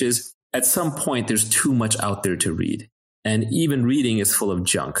 which is at some point, there's too much out there to read. And even reading is full of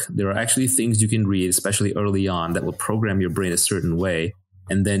junk. There are actually things you can read, especially early on, that will program your brain a certain way.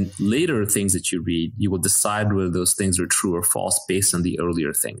 And then later things that you read, you will decide whether those things are true or false based on the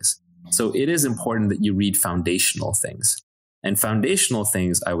earlier things. So it is important that you read foundational things. And foundational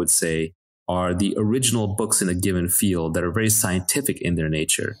things, I would say, are the original books in a given field that are very scientific in their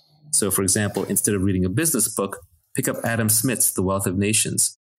nature. So, for example, instead of reading a business book, pick up Adam Smith's The Wealth of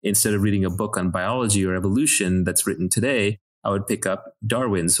Nations. Instead of reading a book on biology or evolution that's written today, I would pick up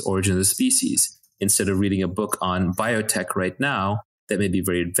Darwin's Origin of the Species. Instead of reading a book on biotech right now that may be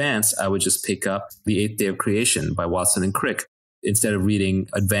very advanced, I would just pick up The Eighth Day of Creation by Watson and Crick. Instead of reading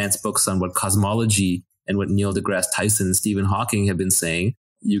advanced books on what cosmology and what Neil deGrasse Tyson and Stephen Hawking have been saying,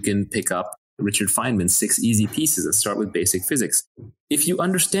 you can pick up Richard Feynman's 6 Easy Pieces and start with basic physics. If you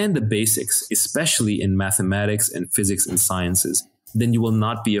understand the basics, especially in mathematics and physics and sciences, then you will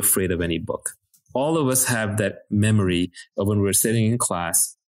not be afraid of any book. All of us have that memory of when we're sitting in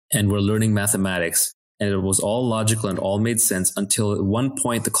class and we're learning mathematics, and it was all logical and all made sense until at one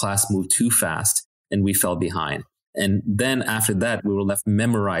point the class moved too fast and we fell behind. And then after that, we were left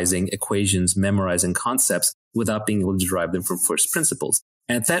memorizing equations, memorizing concepts without being able to derive them from first principles.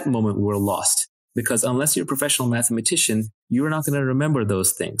 And at that moment, we were lost, because unless you're a professional mathematician, you're not going to remember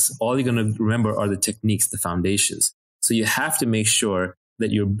those things. All you're going to remember are the techniques, the foundations. So you have to make sure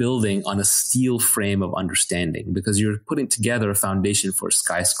that you're building on a steel frame of understanding, because you're putting together a foundation for a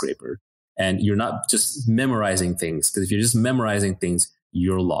skyscraper. And you're not just memorizing things, because if you're just memorizing things,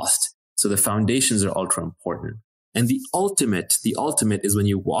 you're lost. So the foundations are ultra important. And the ultimate is when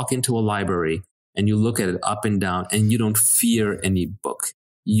you walk into a library and you look at it up and down and you don't fear any book.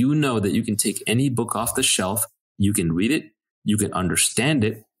 You know that you can take any book off the shelf, you can read it, you can understand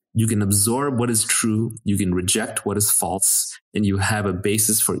it, you can absorb what is true, you can reject what is false, and you have a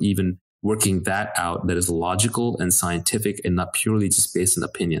basis for even working that out that is logical and scientific and not purely just based on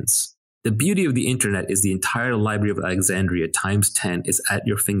opinions. The beauty of the internet is the entire Library of Alexandria times 10 is at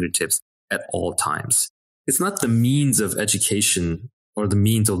your fingertips at all times. It's not the means of education or the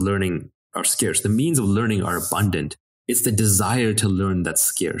means of learning are scarce. The means of learning are abundant. It's the desire to learn that's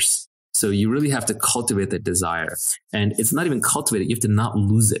scarce. So you really have to cultivate that desire. And it's not even cultivated. You have to not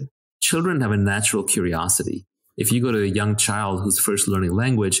lose it. Children have a natural curiosity. If you go to a young child who's first learning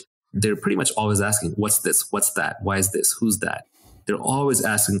language, they're pretty much always asking, what's this? What's that? Why is this? Who's that? They're always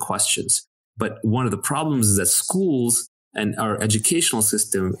asking questions. But one of the problems is that schools and our educational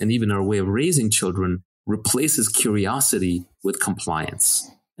system and even our way of raising children replaces curiosity with compliance.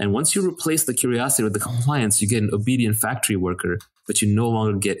 And once you replace the curiosity with the compliance, you get an obedient factory worker, but you no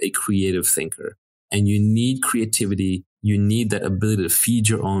longer get a creative thinker. And you need creativity. You need that ability to feed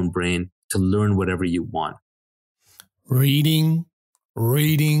your own brain to learn whatever you want. Reading.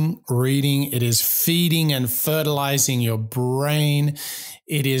 It is feeding and fertilizing your brain.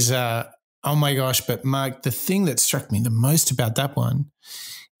 It is, oh my gosh, but Mark, the thing that struck me the most about that one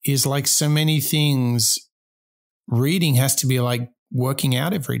is, like so many things, reading has to be like working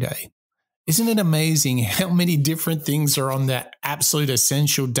out every day. Isn't it amazing how many different things are on that absolute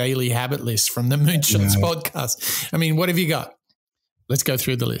essential daily habit list from the Moonshots podcast? I mean, what have you got? Let's go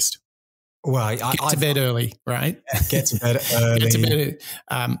through the list. Well, get to bed early, right? Get to bed early. Get to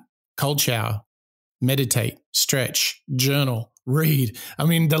bed. Cold shower, meditate, stretch, journal, read. I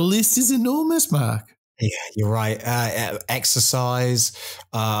mean, the list is enormous, Mark. Yeah, you're right. Exercise,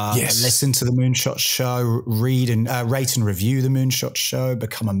 Yes. Listen to the Moonshot Show, read and rate and review the Moonshot Show,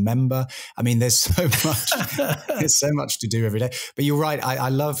 become a member. I mean, there's so much, there's so much to do every day. But you're right. I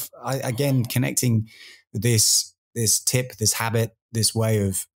love, again, connecting this tip, this habit, this way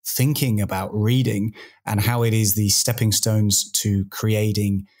of thinking about reading and how it is the stepping stones to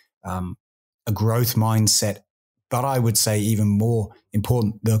creating a growth mindset. But I would say even more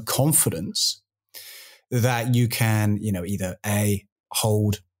important, the confidence that you can, either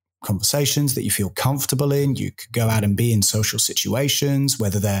hold conversations that you feel comfortable in. You could go out and be in social situations,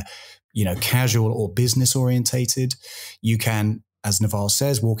 whether they're, casual or business orientated. You can, as Naval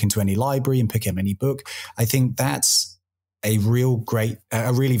says, walk into any library and pick up any book. I think that's a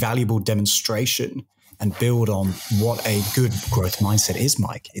really valuable demonstration and build on what a good growth mindset is,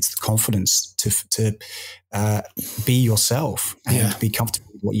 Mike. It's the confidence to be yourself and be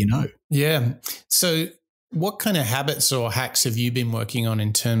comfortable with what you know. Yeah. So what kind of habits or hacks have you been working on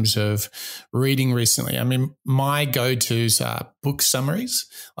in terms of reading recently? I mean, my go-tos are book summaries.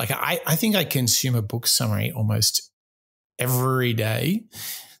 Like I think I consume a book summary almost every day.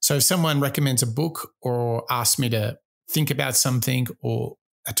 So if someone recommends a book or asks me to think about something or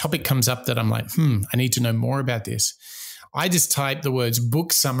a topic comes up that I'm like, I need to know more about this, I just type the words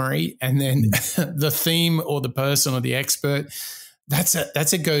book summary and then the theme or the person or the expert. That's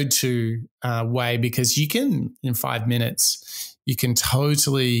a go-to way, because you can, in 5 minutes, you can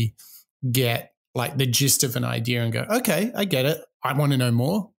totally get like the gist of an idea and go, okay, I get it. I want to know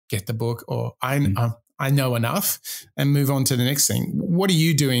more. Get the book, or I know enough, and move on to the next thing. What are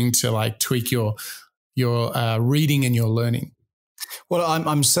you doing to like tweak your reading and your learning? Well,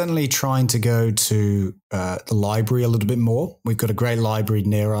 I'm certainly trying to go to the library a little bit more. We've got a great library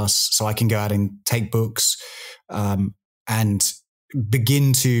near us, so I can go out and take books and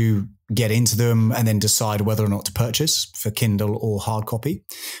begin to get into them and then decide whether or not to purchase for Kindle or hard copy.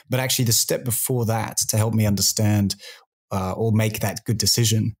 But actually the step before that, to help me understand or make that good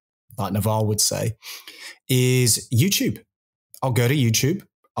decision, like Naval would say, is YouTube. I'll go to YouTube.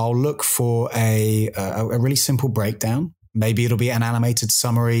 I'll look for a really simple breakdown. Maybe it'll be an animated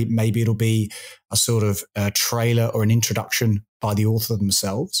summary. Maybe it'll be a sort of a trailer or an introduction by the author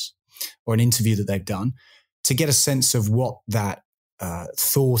themselves, or an interview that they've done, to get a sense of what that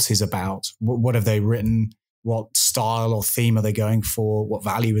thought is about. What have they written? What style or theme are they going for? What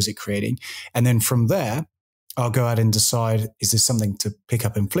value is it creating? And then from there, I'll go out and decide, is this something to pick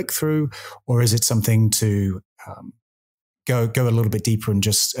up and flick through, or is it something to go a little bit deeper and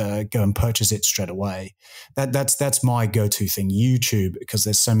just go and purchase it straight away? That's my go-to thing, YouTube, because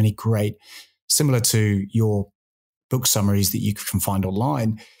there's so many great, similar to your book summaries that you can find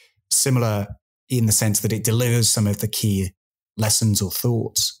online, similar in the sense that it delivers some of the key lessons or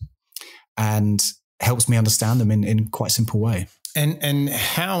thoughts and helps me understand them in quite a simple way. And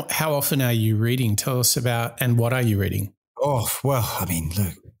how often are you reading? Tell us about, and what are you reading? Oh, well, I mean,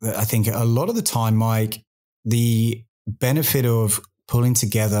 look, I think a lot of the time, Mike, the benefit of pulling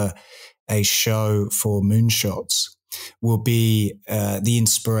together a show for Moonshots will be the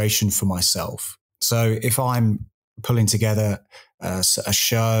inspiration for myself. So if I'm pulling together a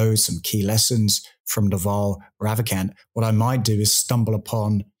show, some key lessons from Naval Ravikant, what I might do is stumble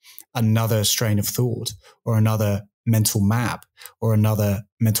upon another strain of thought or another mental map or another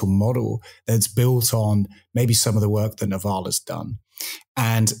mental model that's built on maybe some of the work that Naval has done.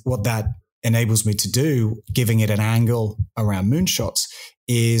 And what that enables me to do, giving it an angle around Moonshots,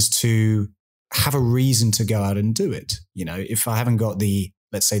 is to have a reason to go out and do it. If I haven't got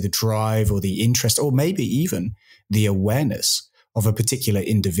let's say the drive or the interest, or maybe even the awareness of a particular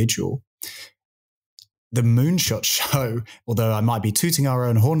individual, the Moonshot Show, although I might be tooting our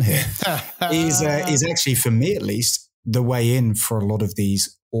own horn here, is actually, for me at least, the way in for a lot of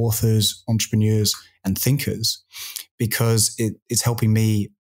these authors, entrepreneurs, and thinkers, because it's helping me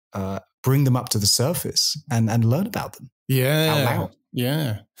bring them up to the surface and learn about them. Yeah. Out loud.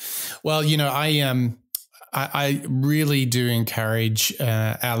 Yeah. Well, I really do encourage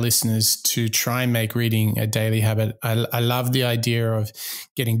our listeners to try and make reading a daily habit. I love the idea of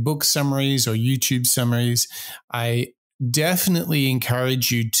getting book summaries or YouTube summaries. I definitely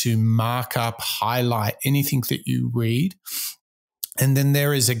encourage you to mark up, highlight anything that you read. And then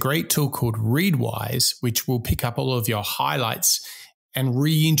there is a great tool called Readwise, which will pick up all of your highlights and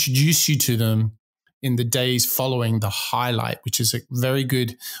reintroduce you to them in the days following the highlight, which is a very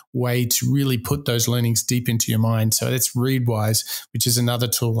good way to really put those learnings deep into your mind. So that's Readwise, which is another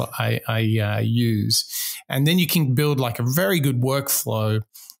tool I use. And then you can build like a very good workflow.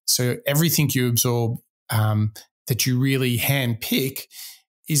 So everything you absorb that you really handpick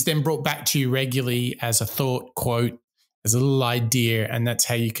is then brought back to you regularly as a thought, quote, as a little idea, and that's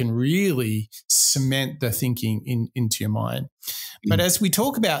how you can really cement the thinking into your mind. But as we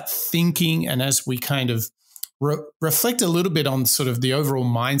talk about thinking and as we kind of reflect a little bit on sort of the overall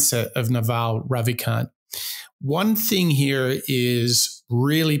mindset of Naval Ravikant, one thing here is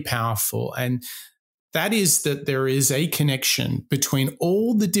really powerful, and that is that there is a connection between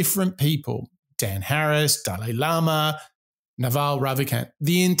all the different people, Dan Harris, Dalai Lama, Naval Ravikant,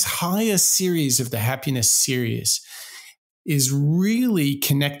 the entire series of the Happiness series is really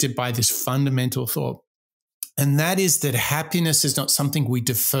connected by this fundamental thought. And that is that happiness is not something we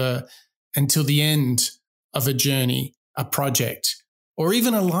defer until the end of a journey, a project, or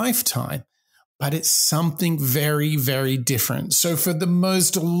even a lifetime, but it's something very, very different. So for the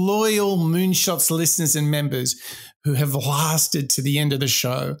most loyal Moonshots listeners and members who have lasted to the end of the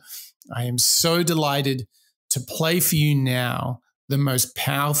show, I am so delighted to play for you now the most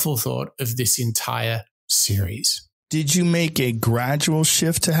powerful thought of this entire series. Did you make a gradual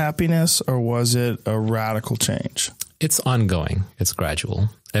shift to happiness, or was it a radical change? It's ongoing. It's gradual.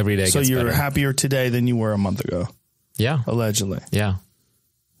 Every day gets better. So you're happier today than you were a month ago? Yeah. Allegedly. Yeah.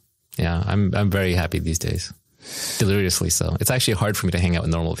 Yeah. I'm very happy these days. Deliriously so. It's actually hard for me to hang out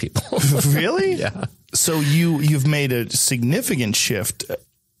with normal people. Really? Yeah. So you've made a significant shift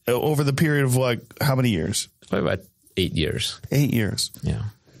over the period of like how many years? Probably about 8 years. 8 years. Yeah.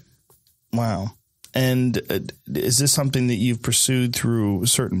 Wow. And is this something that you've pursued through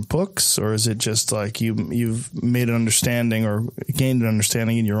certain books, or is it just like you've made an understanding or gained an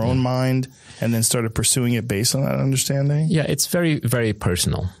understanding in your own mind and then started pursuing it based on that understanding? Yeah, it's very, very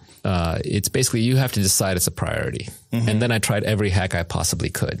personal. It's basically you have to decide it's a priority. Mm-hmm. And then I tried every hack I possibly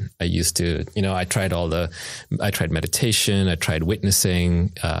could. I used to, I tried meditation, I tried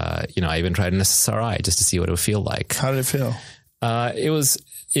witnessing, I even tried an SSRI just to see what it would feel like. How did it feel?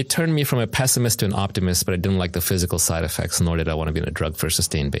 It turned me from a pessimist to an optimist, but I didn't like the physical side effects, nor did I want to be on a drug for a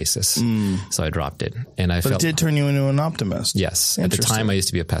sustained basis. So I dropped it. And it did turn you into an optimist. Yes. At the time, I used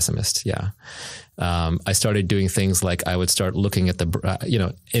to be a pessimist. Yeah. I started doing things like I would start looking at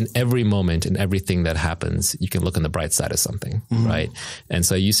in every moment, in everything that happens, you can look on the bright side of something, right? And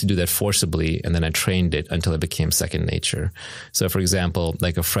so I used to do that forcibly, and then I trained it until it became second nature. So for example,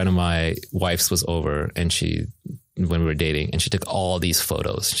 like a friend of my wife's was over, and when we were dating, and she took all these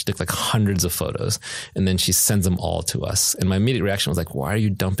photos. She took like hundreds of photos, and then she sends them all to us. And my immediate reaction was like, why are you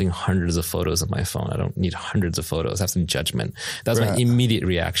dumping hundreds of photos on my phone? I don't need hundreds of photos. Have some judgment. That was my immediate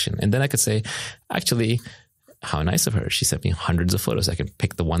reaction. And then I could say, actually, how nice of her. She sent me hundreds of photos. I can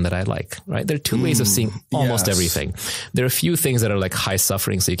pick the one that I like, right? There are two ways of seeing almost everything. There are a few things that are like high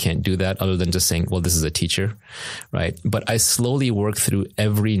suffering, so you can't do that other than just saying, well, this is a teacher, right? But I slowly worked through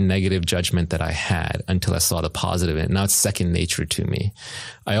every negative judgment that I had until I saw the positive in it. Now it's second nature to me.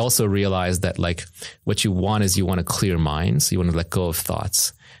 I also realized that like what you want is you want a clear mind. So you want to let go of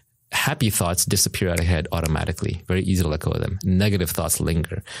thoughts. Happy thoughts disappear out of your head automatically. Very easy to let go of them. Negative thoughts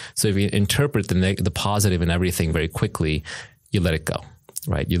linger. So if you interpret the positive in everything very quickly, you let it go,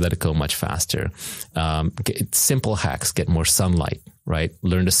 right? You let it go much faster. Simple hacks: get more sunlight, right?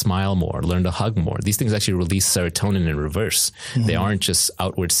 Learn to smile more, learn to hug more. These things actually release serotonin in reverse. They aren't just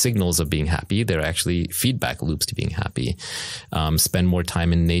outward signals of being happy. They're actually feedback loops to being happy. Spend more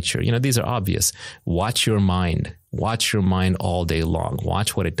time in nature. These are obvious. Watch your mind. Watch your mind all day long.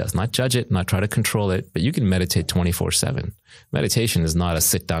 Watch what it does. Not judge it, not try to control it, but you can meditate 24/7. Meditation is not a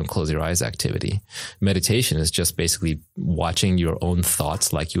sit down, close your eyes activity. Meditation is just basically watching your own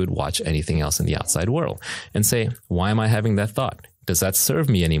thoughts like you would watch anything else in the outside world and say, why am I having that thought? Does that serve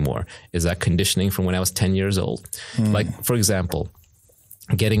me anymore? Is that conditioning from when I was 10 years old? Like, for example,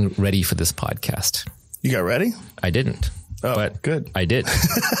 getting ready for this podcast. You got ready? I didn't. Oh, but good. I did.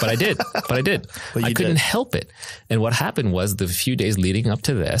 But I did. Well, I couldn't help it. And what happened was the few days leading up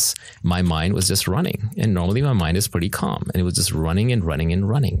to this, my mind was just running. And normally my mind is pretty calm. And it was just running and running and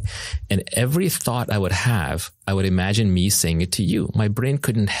running. And every thought I would have, I would imagine me saying it to you. My brain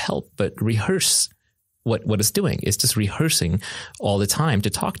couldn't help but rehearse what it's doing. It's just rehearsing all the time to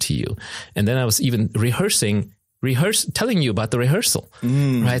talk to you. And then I was even telling you about the rehearsal,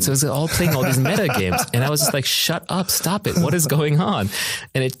 right? So it was all playing all these meta games. And I was just like, shut up, stop it. What is going on?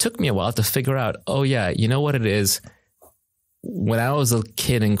 And it took me a while to figure out, oh yeah, you know what it is? when I was a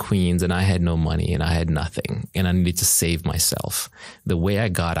kid in Queens and I had no money and I had nothing and I needed to save myself, the way I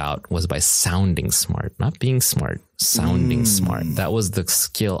got out was by sounding smart, not being smart, sounding smart. That was the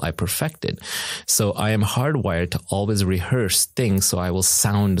skill I perfected. So I am hardwired to always rehearse things so I will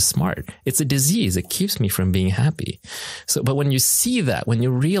sound smart. It's a disease. It keeps me from being happy. So, but when you see that, when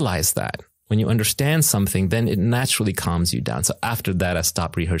you realize that, when you understand something, then it naturally calms you down. So after that, I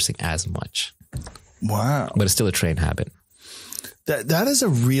stopped rehearsing as much. Wow. But it's still a trained habit. That is a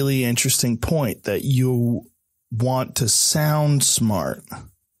really interesting point, that you want to sound smart.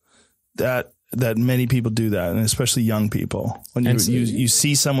 That many people do that, and especially young people. When you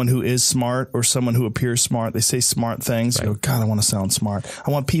see someone who is smart or someone who appears smart, they say smart things. Right. You go, God, I want to sound smart.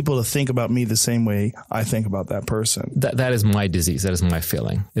 I want people to think about me the same way I think about that person. That is my disease. That is my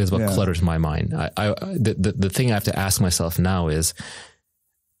feeling. It is what clutters my mind. The thing I have to ask myself now is,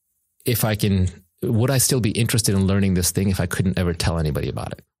 if I can, would I still be interested in learning this thing if I couldn't ever tell anybody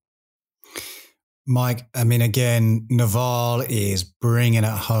about it? Mike, I mean, again, Naval is bringing it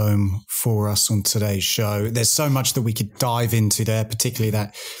home for us on today's show. There's so much that we could dive into there, particularly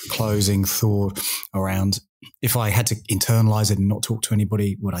that closing thought around, if I had to internalize it and not talk to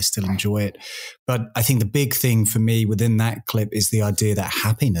anybody, would I still enjoy it? But I think the big thing for me within that clip is the idea that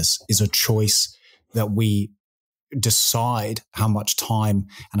happiness is a choice that we decide how much time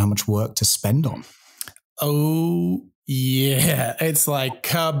and how much work to spend on. Oh, yeah. It's like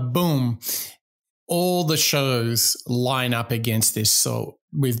kaboom. All the shows line up against this. So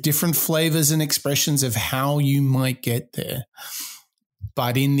with different flavors and expressions of how you might get there.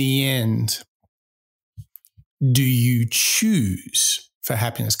 But in the end, do you choose for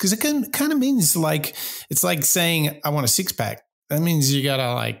happiness? Because it kind of means like, it's like saying, I want a six pack. That means you got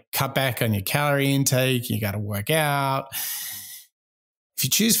to like cut back on your calorie intake. You got to work out. If you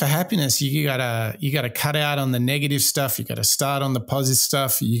choose for happiness, you gotta cut out on the negative stuff. You got to start on the positive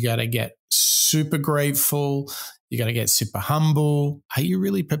stuff. You got to get super grateful. You got to get super humble. Are you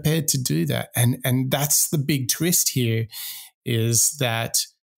really prepared to do that? And that's the big twist here, is that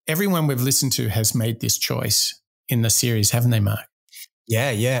everyone we've listened to has made this choice in the series, haven't they, Mark?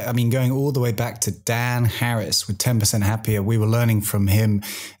 Yeah. I mean, going all the way back to Dan Harris with 10% Happier, we were learning from him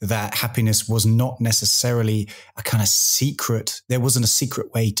that happiness was not necessarily a kind of secret. There wasn't a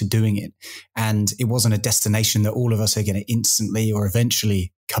secret way to doing it. And it wasn't a destination that all of us are going to instantly or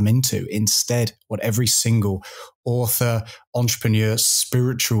eventually come into. Instead, what every single author, entrepreneur,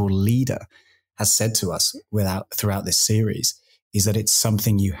 spiritual leader has said to us throughout this series is that it's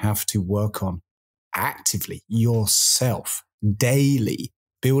something you have to work on actively yourself, daily,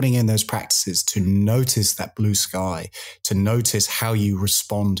 building in those practices to notice that blue sky, to notice how you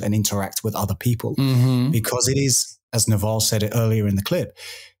respond and interact with other people. Mm-hmm. Because it is, as Naval said it earlier in the clip,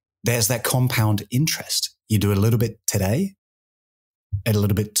 there's that compound interest. You do a little bit today, a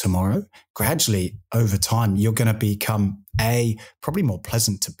little bit tomorrow. Gradually, over time, you're going to become probably more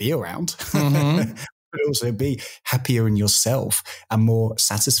pleasant to be around, mm-hmm. but also be happier in yourself and more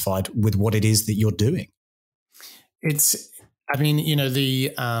satisfied with what it is that you're doing. The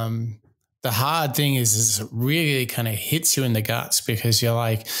hard thing is it really kind of hits you in the guts, because you're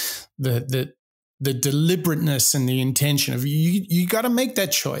like the deliberateness and the intention of you got to make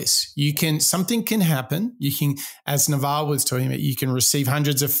that choice. Something can happen. You can, as Naval was talking about, you can receive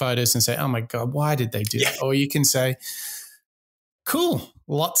hundreds of photos and say, oh my God, why did they do that? Or you can say, cool,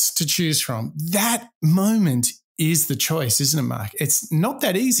 lots to choose from. That moment is the choice, isn't it, Mark? It's not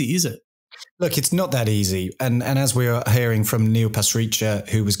that easy, is it? Look, it's not that easy. And as we were hearing from Neil Pasricha,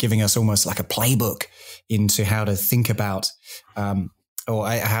 who was giving us almost like a playbook into how to think about or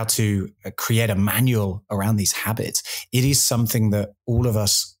how to create a manual around these habits, it is something that all of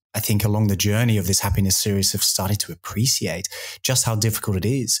us, I think, along the journey of this happiness series have started to appreciate just how difficult it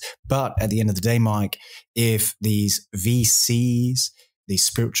is. But at the end of the day, Mike, if these VCs, these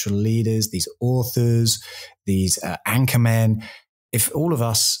spiritual leaders, these authors, these anchormen, if all of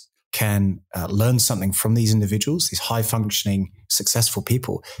us can learn something from these individuals, these high-functioning, successful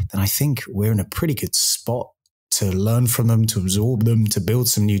people, then I think we're in a pretty good spot to learn from them, to absorb them, to build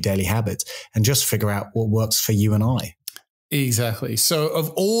some new daily habits, and just figure out what works for you and I. Exactly. So of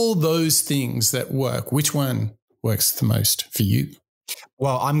all those things that work, which one works the most for you?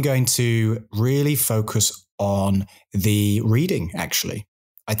 Well, I'm going to really focus on the reading, actually.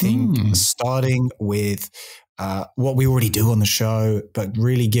 I think starting with what we already do on the show, but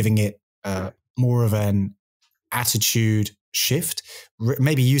really giving it more of an attitude shift,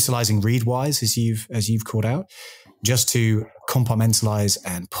 maybe utilizing Readwise as you've called out, just to compartmentalize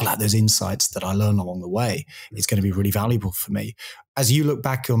and pull out those insights that I learn along the way is going to be really valuable for me. As you look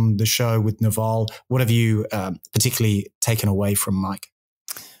back on the show with Naval, what have you particularly taken away from Mike?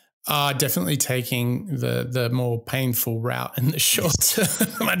 Definitely taking the more painful route in the short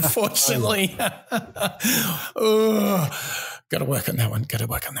term, unfortunately. Got to work on that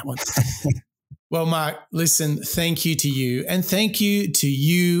one. Well, Mark, listen, thank you to you. And thank you to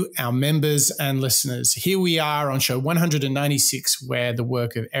you, our members and listeners. Here we are on show 196, where the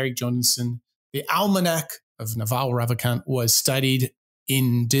work of Eric Jorgenson, the Almanack of Naval Ravikant, was studied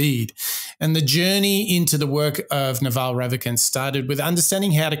indeed. And the journey into the work of Naval Ravikant started with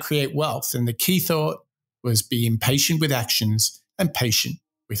understanding how to create wealth. And the key thought was be impatient with actions and patient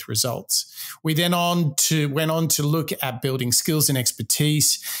with results. We then went on to look at building skills and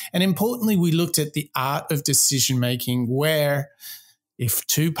expertise. And importantly, we looked at the art of decision-making, where if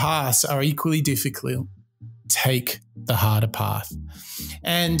two paths are equally difficult, take the harder path.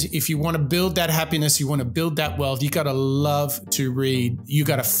 And if you want to build that happiness, you want to build that wealth, you got to love to read. You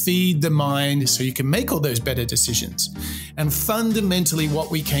got to feed the mind so you can make all those better decisions. And fundamentally,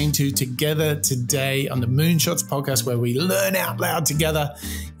 what we came to together today on the Moonshots podcast, where we learn out loud together,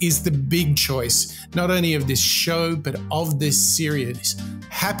 is the big choice, not only of this show, but of this series.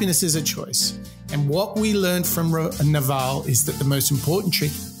 Happiness is a choice. And what we learned from Naval is that the most important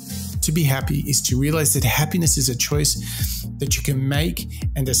trick to be happy is to realize that happiness is a choice that you can make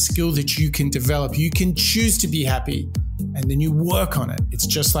and a skill that you can develop. You can choose to be happy and then you work on it. It's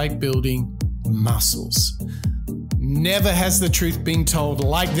just like building muscles. Never has the truth been told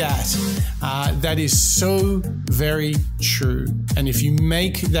like that. That is so very true. And if you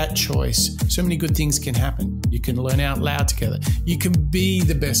make that choice, so many good things can happen. You can learn out loud together. You can be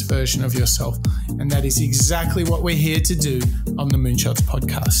the best version of yourself. And that is exactly what we're here to do on the Moonshots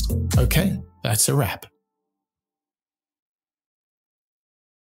podcast. Okay, that's a wrap.